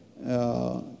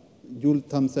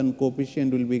Joule-Thomson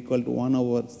coefficient will be equal to 1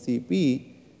 over Cp.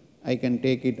 I can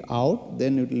take it out,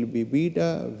 then it will be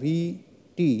beta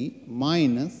Vt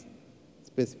minus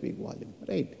specific volume,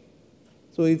 right.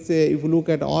 So, it is if you look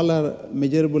at all our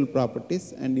measurable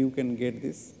properties, and you can get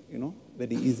this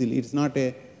very easily. It is not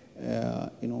a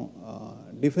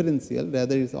differential,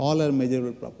 rather it is all our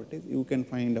measurable properties. You can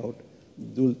find out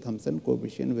Joule-Thomson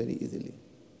coefficient very easily.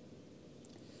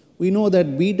 We know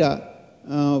that beta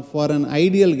for an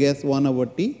ideal gas 1 over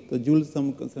T, so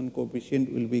Joule-Thomson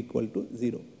coefficient will be equal to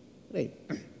 0, right.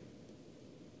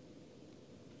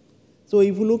 So,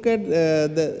 if you look at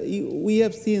we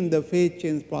have seen the phase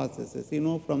change processes,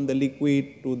 from the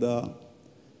liquid to the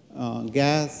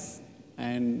gas,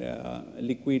 and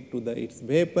liquid to its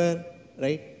vapor,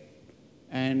 right,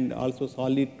 and also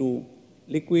solid to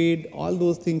liquid, all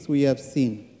those things we have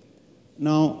seen.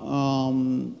 Now,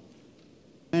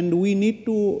 and we need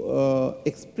to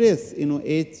express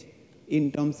H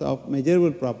in terms of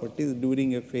measurable properties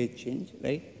during a phase change,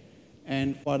 right,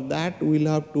 and for that we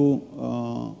will have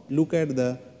to look at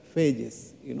the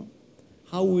phases,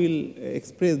 how we will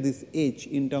express this H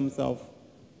in terms of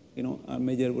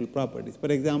measurable properties.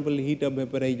 For example, heat of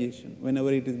vaporization,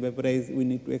 whenever it is vaporized, we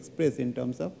need to express in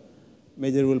terms of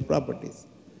measurable properties.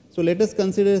 So, let us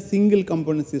consider a single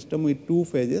component system with 2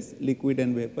 phases, liquid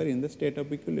and vapor, in the state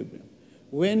of equilibrium.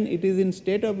 When it is in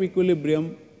state of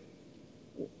equilibrium,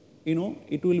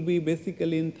 it will be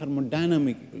basically in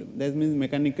thermodynamic equilibrium, that means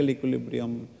mechanical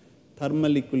equilibrium,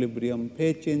 thermal equilibrium,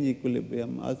 phase change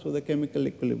equilibrium, also the chemical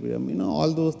equilibrium,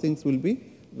 all those things will be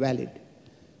valid.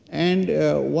 And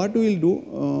what we will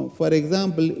do, for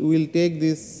example, we will take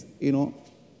this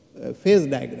phase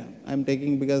diagram. I am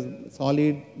taking because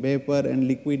solid, vapor and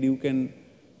liquid you can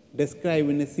describe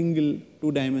in a single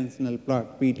 2-dimensional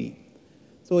plot Pt.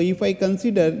 So, if I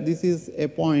consider this is a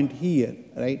point here,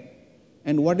 right,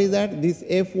 and what is that? This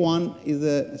F1 is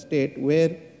a state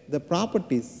where the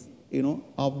properties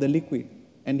of the liquid,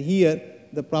 and here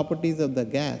the properties of the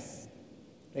gas,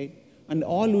 right, and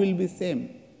all will be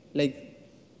same like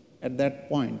at that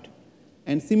point.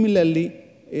 And similarly,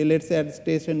 let us say at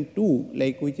station 2,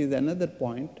 like which is another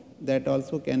point, that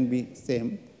also can be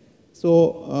same.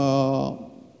 So,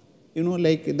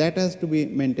 like that has to be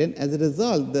maintained. As a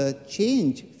result, the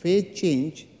change, phase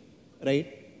change,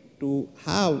 right, to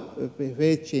have a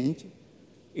phase change,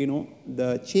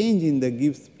 the change in the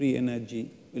Gibbs free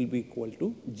energy will be equal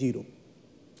to 0.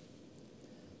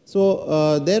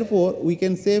 So, therefore, we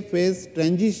can say phase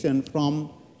transition from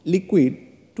liquid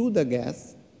to the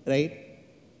gas, right,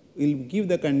 will give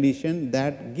the condition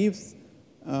that gives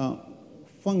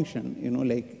function,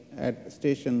 like at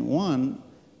station 1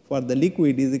 for the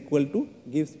liquid is equal to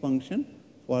Gibbs function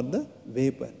for the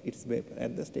vapor, its vapor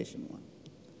at the station 1.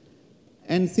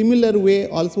 And similar way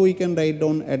also we can write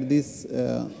down at this,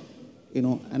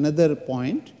 another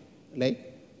point like,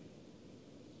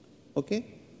 okay.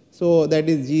 So, that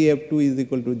is GF2 is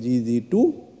equal to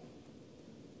GG2.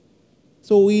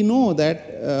 So, we know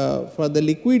that for the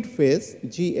liquid phase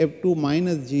GF2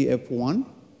 minus GF1,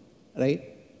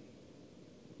 right,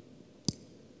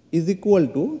 is equal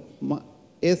to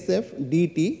SF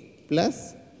dt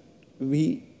plus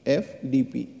Vf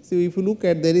dp. So, if you look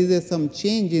at, there is some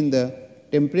change in the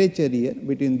temperature here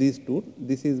between these two,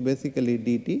 this is basically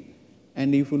dt,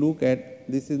 and if you look at,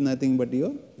 this is nothing but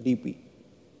your dp,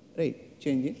 right,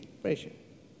 change in pressure.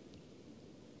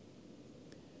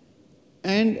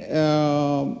 And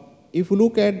if you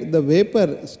look at the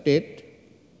vapor state,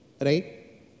 right,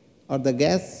 or the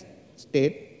gas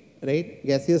state, right,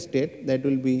 gaseous state, that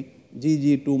will be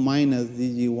Gg2 minus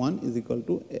Gg1 is equal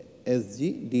to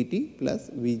Sg dt plus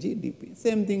Vg dp.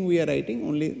 Same thing we are writing,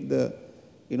 only the,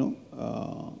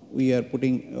 we are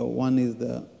putting one is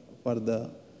the for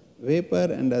the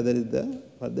vapor and other is the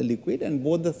for the liquid, and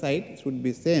both the sides should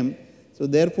be same. So,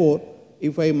 therefore,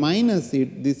 if I minus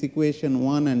it, this equation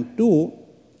 1 and 2,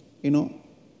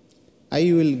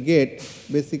 I will get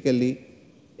basically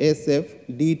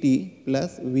SF dt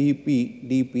plus Vp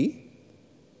dp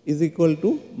is equal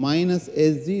to minus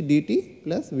Sg dt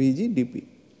plus Vg dp,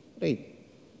 right.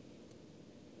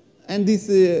 And this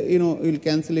will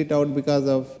cancel it out because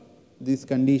of this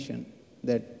condition,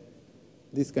 that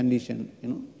this condition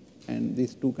and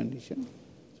these two conditions.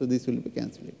 So this will be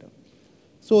cancelled it out.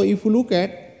 So if you look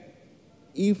at,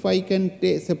 if I can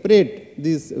separate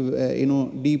this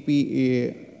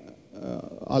dp,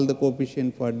 all the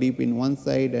coefficient for dp in one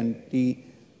side and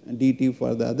dt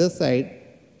for the other side,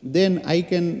 then I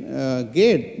can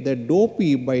get the dou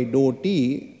p by dou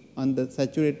t on the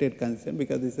saturated condition,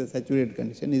 because this is a saturated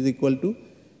condition, is equal to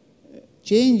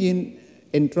change in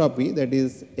entropy, that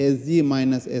is Sg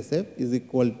minus Sf is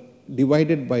equal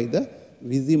divided by the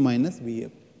Vg minus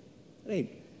Vf, right,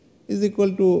 is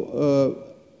equal to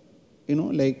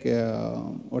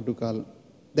what to call,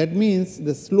 that means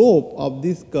the slope of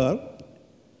this curve,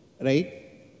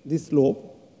 right, this slope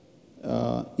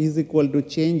is equal to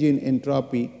change in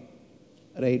entropy,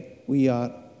 right, we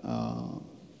are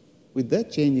with the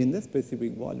change in the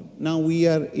specific volume. Now we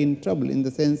are in trouble, in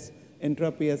the sense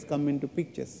entropy has come into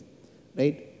pictures,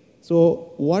 right.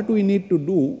 So what we need to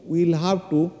do, we will have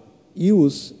to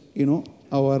use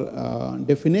our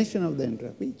definition of the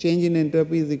entropy. Change in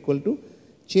entropy is equal to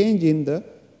change in the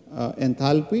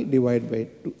enthalpy divided by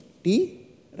T,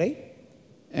 right,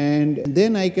 and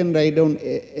then I can write down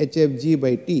HFG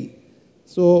by T.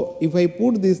 So if I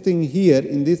put this thing here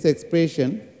in this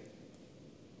expression,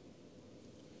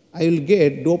 I will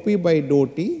get dou P by dou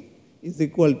T is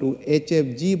equal to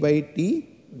HFG by T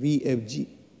VFG,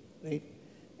 right.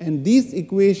 And this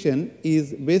equation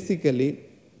is basically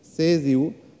says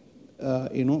you,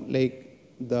 from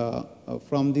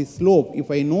the slope, if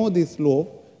I know the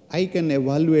slope, I can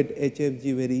evaluate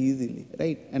HFG very easily,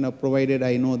 right, and provided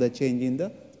I know the change in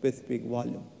the specific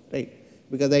volume, right,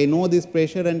 because I know this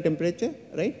pressure and temperature,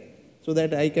 right, so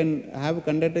that I can have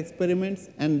conduct experiments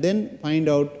and then find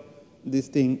out this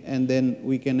thing, and then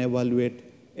we can evaluate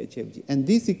HFG. And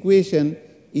this equation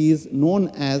is known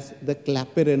as the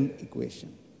Clapeyron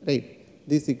equation, right.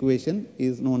 This equation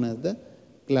is known as the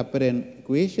Clapeyron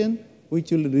equation,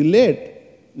 which will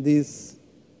relate this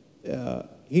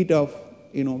heat of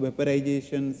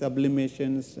vaporization,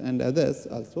 sublimations and others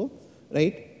also,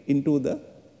 right, into the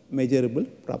measurable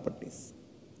properties,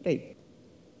 right.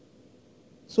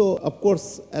 So of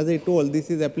course, as I told, this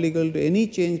is applicable to any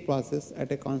change process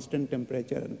at a constant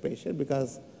temperature and pressure,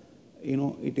 because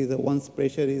it is once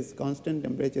pressure is constant,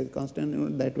 temperature is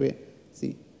constant, that way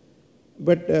see.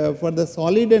 But for the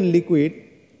solid and liquid,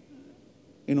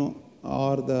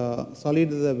 or the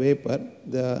solid as a vapor,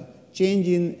 the change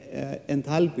in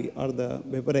enthalpy or the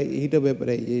heat of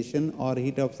vaporization or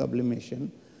heat of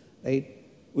sublimation, right,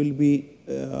 will be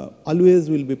always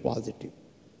will be positive.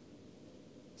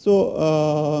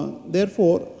 So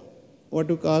therefore, what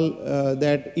you call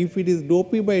that if it is dou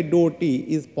P by dou T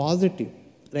is positive,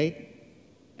 right,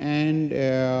 and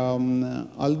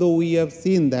although we have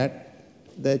seen that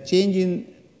the change in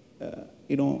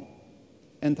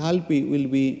enthalpy will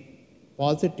be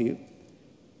positive,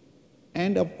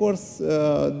 and of course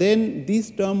then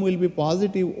this term will be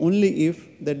positive only if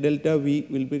the delta V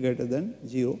will be greater than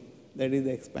 0, that is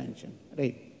the expansion,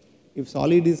 right. If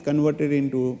solid is converted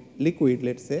into liquid,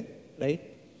 let us say, right,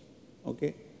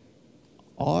 okay,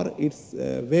 or it's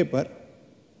vapor,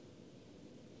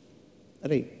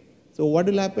 right. So what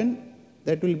will happen?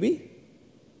 That will be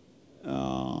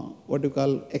what you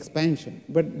call expansion,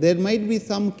 but there might be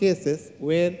some cases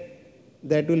where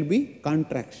that will be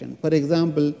contraction. For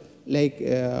example, like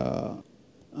your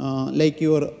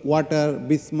water,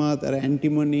 bismuth or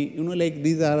antimony, like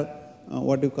these are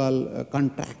what you call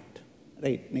contract,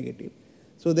 right, negative.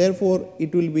 So therefore,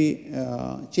 it will be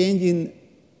change in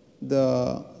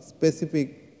the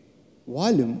specific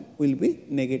volume will be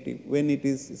negative when it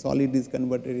is solid is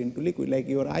converted into liquid, like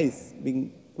your ice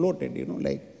being floated,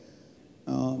 like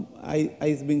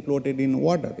ice being floated in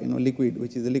water, liquid,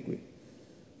 which is a liquid.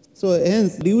 So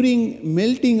hence, during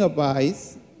melting of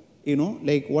ice,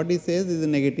 like what it says is a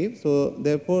negative. So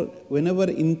therefore, whenever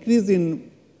increase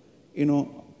in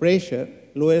pressure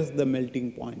lowers the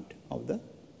melting point of the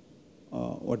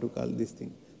what you call this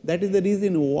thing. That is the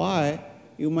reason why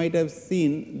you might have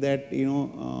seen that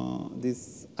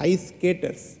these ice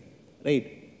skaters,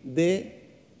 right, they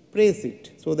press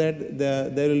it so that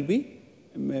there will be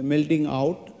melting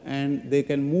out and they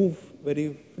can move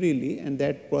very freely, and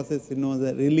that process the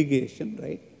relegation,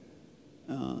 right,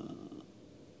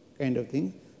 kind of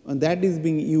thing, and that is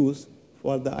being used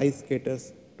for the ice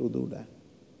skaters to do that.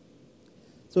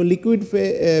 So liquid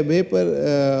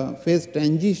vapor phase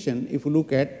transition, if you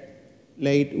look at,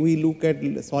 like we look at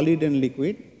solid and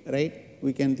liquid, right,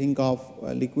 we can think of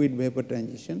liquid vapor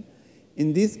transition.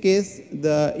 In this case,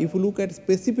 if you look at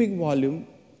specific volume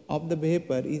of the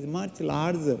vapor is much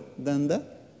larger than the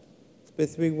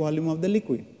specific volume of the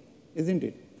liquid, isn't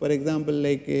it? For example,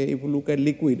 like if you look at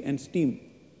liquid and steam,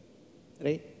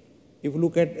 right? If you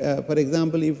look at, for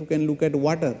example, if you can look at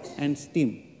water and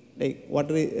steam, like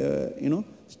water,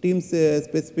 steam's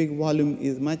specific volume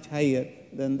is much higher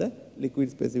than the liquid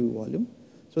specific volume.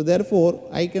 So therefore,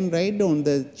 I can write down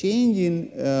the change in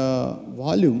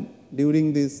volume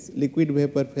during this liquid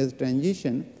vapor phase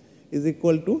transition is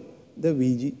equal to the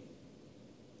Vg,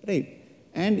 right?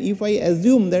 And if I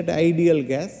assume that ideal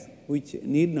gas, which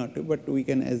need not to, but we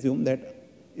can assume that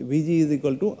Vg is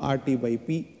equal to RT by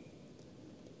P.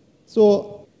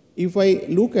 So if I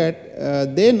look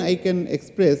at, then I can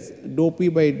express dou P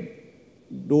by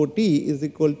dou T is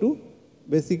equal to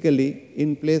basically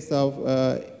in place of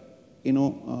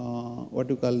what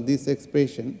you call this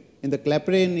expression in the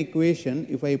Clapeyron equation.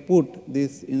 If I put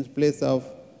this in place of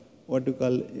what you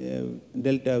call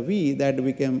delta V, that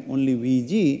became only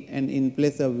Vg, and in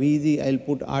place of Vg I will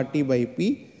put RT by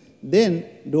P. Then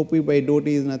dou P by dou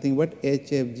T is nothing but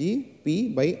HFG P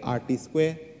by RT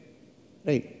square,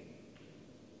 right?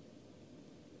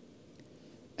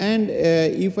 And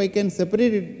if I can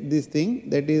separate this thing,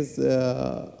 that is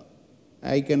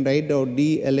I can write down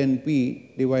d ln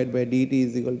P divided by dt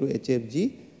is equal to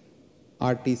HFG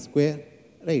RT square,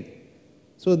 right?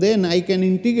 So then I can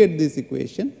integrate this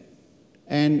equation,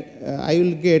 and I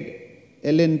will get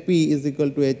ln P is equal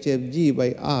to HFG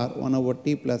by R 1 over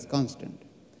T plus constant,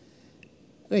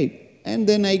 right? And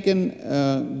then I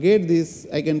can get this,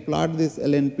 I can plot this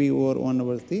ln P over 1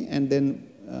 over T, and then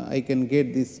I can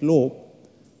get this slope.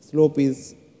 Slope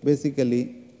is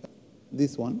basically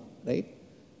this one, right?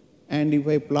 And if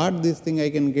I plot this thing, I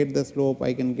can get the slope,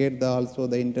 I can get also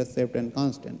the intercept and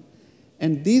constant.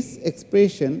 And this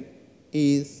expression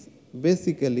is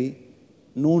basically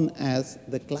known as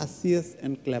the Clausius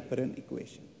and Clapeyron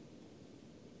equation.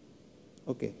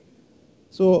 Okay.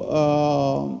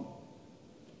 So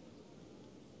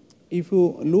if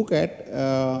you look at,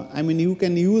 you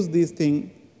can use this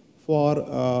thing for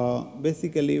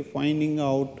basically finding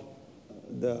out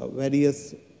the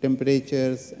various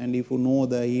temperatures, and if you know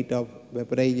the heat of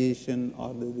vaporization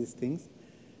or these things.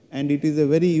 And it is a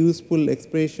very useful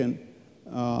expression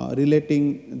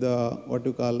relating the what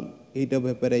you call heat of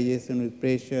vaporization with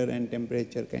pressure and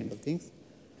temperature kind of things.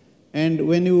 And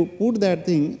when you put that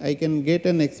thing, I can get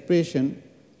an expression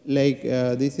like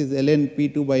this is ln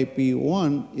P2 by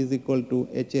P1 is equal to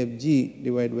HFG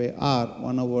divided by R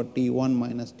 1 over T1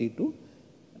 minus T2,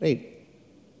 right?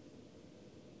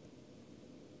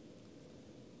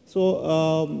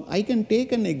 So I can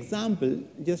take an example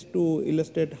just to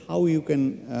illustrate how you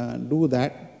can do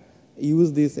that,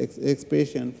 use this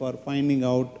expression for finding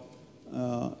out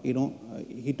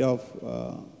heat of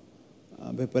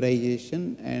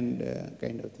vaporization and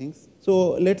kind of things.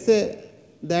 So let's say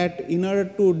that in order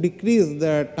to decrease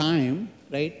the time,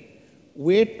 right,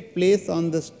 weight placed on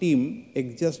the steam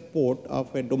exhaust port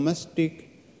of a domestic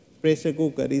pressure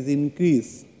cooker is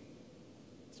increased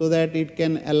so that it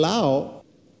can allow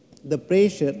the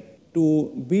pressure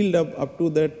to build up to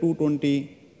the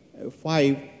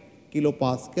 225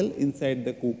 kilopascal inside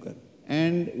the cooker.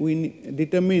 And we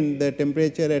determine the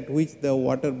temperature at which the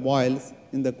water boils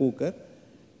in the cooker,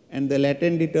 and the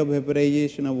latent heat of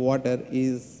vaporization of water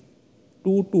is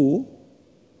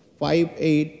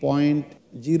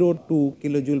 2258.02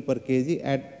 kilojoule per kg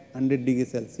at 100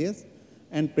 degrees Celsius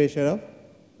and pressure of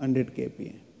 100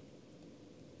 kPa.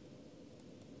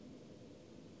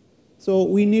 So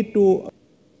we need to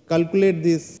calculate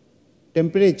this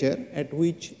temperature at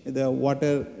which the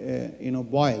water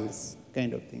boils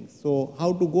kind of things. So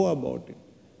how to go about it?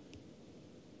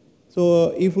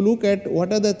 So if you look at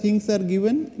what are the things are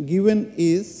given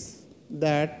is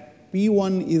that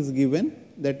P1 is given,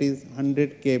 that is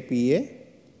 100 kPa,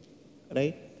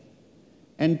 right?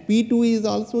 And P2 is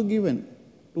also given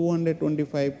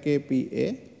 225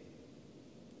 kPa,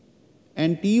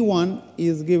 and T1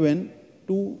 is given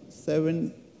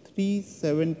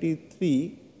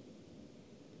 373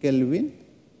 Kelvin,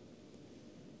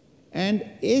 and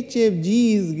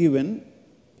HFG is given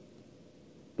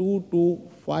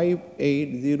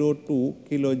 22802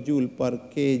 kilojoule per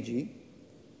kg,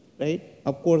 right?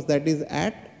 Of course, that is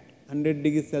at 100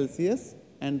 degrees Celsius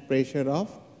and pressure of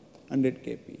 100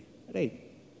 kPa, right?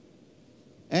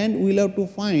 And we will have to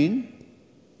find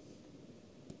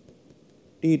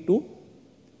T2.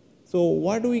 So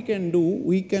what we can do,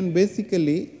 we can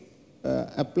basically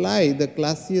apply the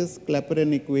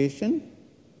Clausius-Clapeyron equation,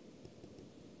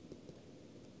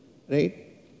 right,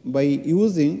 by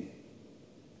using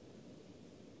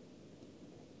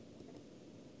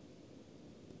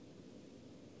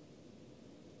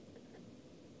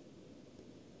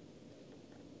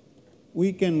we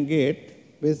can get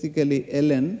basically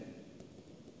ln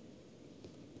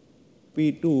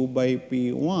P2 by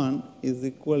P1 is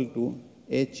equal to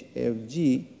HFG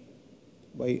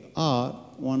by R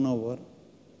 1 over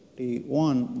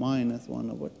T1 minus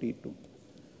 1 over T2.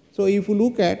 So, if you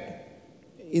look at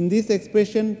in this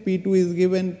expression, P2 is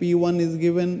given, P1 is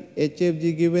given,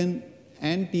 HFG given,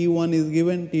 and T1 is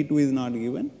given, T2 is not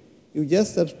given. You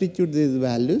just substitute these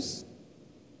values,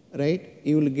 right?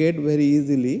 You will get very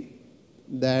easily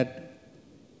that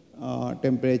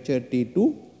temperature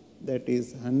T2, that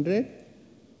is 100,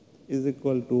 is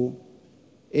equal to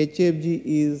HFG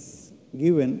is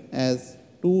given as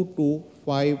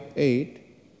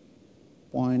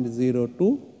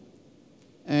 2258.02,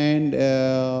 and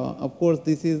of course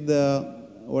this is the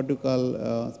what you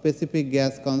call specific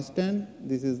gas constant.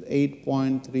 This is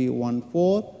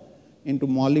 8.314 into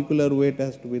molecular weight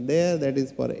has to be there, that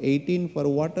is for 18 for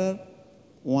water,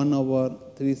 1 over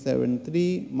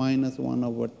 373 minus 1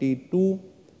 over T2.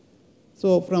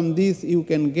 So, from this you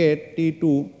can get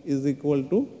T2 is equal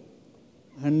to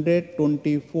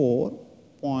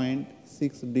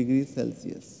 124.6 degrees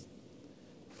Celsius.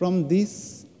 From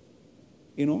this,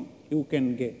 you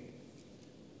can get.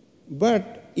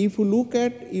 But if you look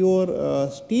at your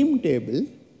steam table,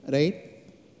 right,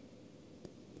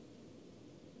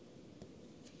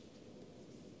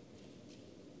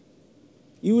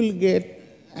 you will get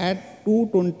at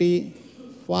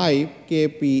 225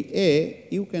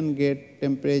 kPa, you can get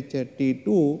temperature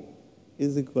T2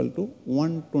 is equal to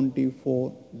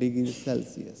 124 degrees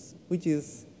Celsius, which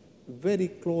is very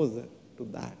closer to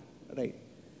that, right.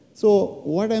 So,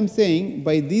 what I am saying,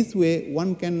 by this way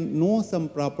one can know some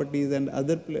properties and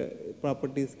other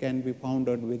properties can be found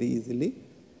out very easily,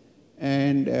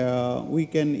 and we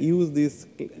can use this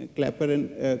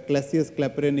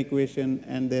Clausius-Clapeyron equation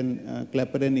and then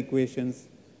Clapeyron equations,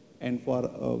 and for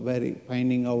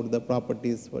finding out the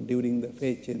properties for during the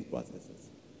phase change processes.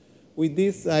 With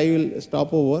this I will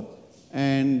stop over,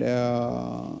 and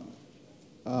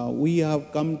we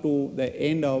have come to the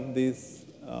end of this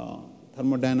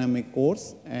thermodynamic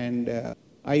course, and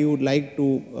I would like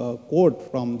to quote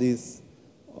from this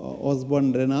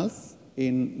Osborne Reynolds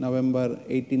in November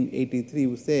 1883,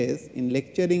 who says, "In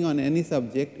lecturing on any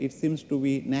subject, it seems to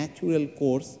be natural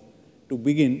course to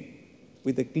begin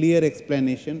with a clear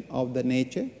explanation of the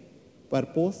nature,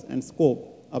 purpose and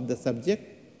scope of the subject.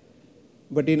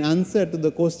 But in answer to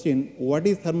the question, what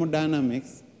is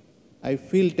thermodynamics, I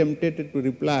feel tempted to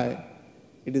reply,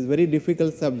 it is a very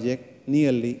difficult subject,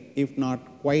 nearly, if not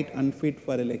quite unfit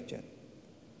for a lecture."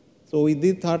 So, with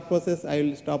this thought process, I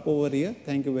will stop over here.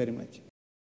 Thank you very much.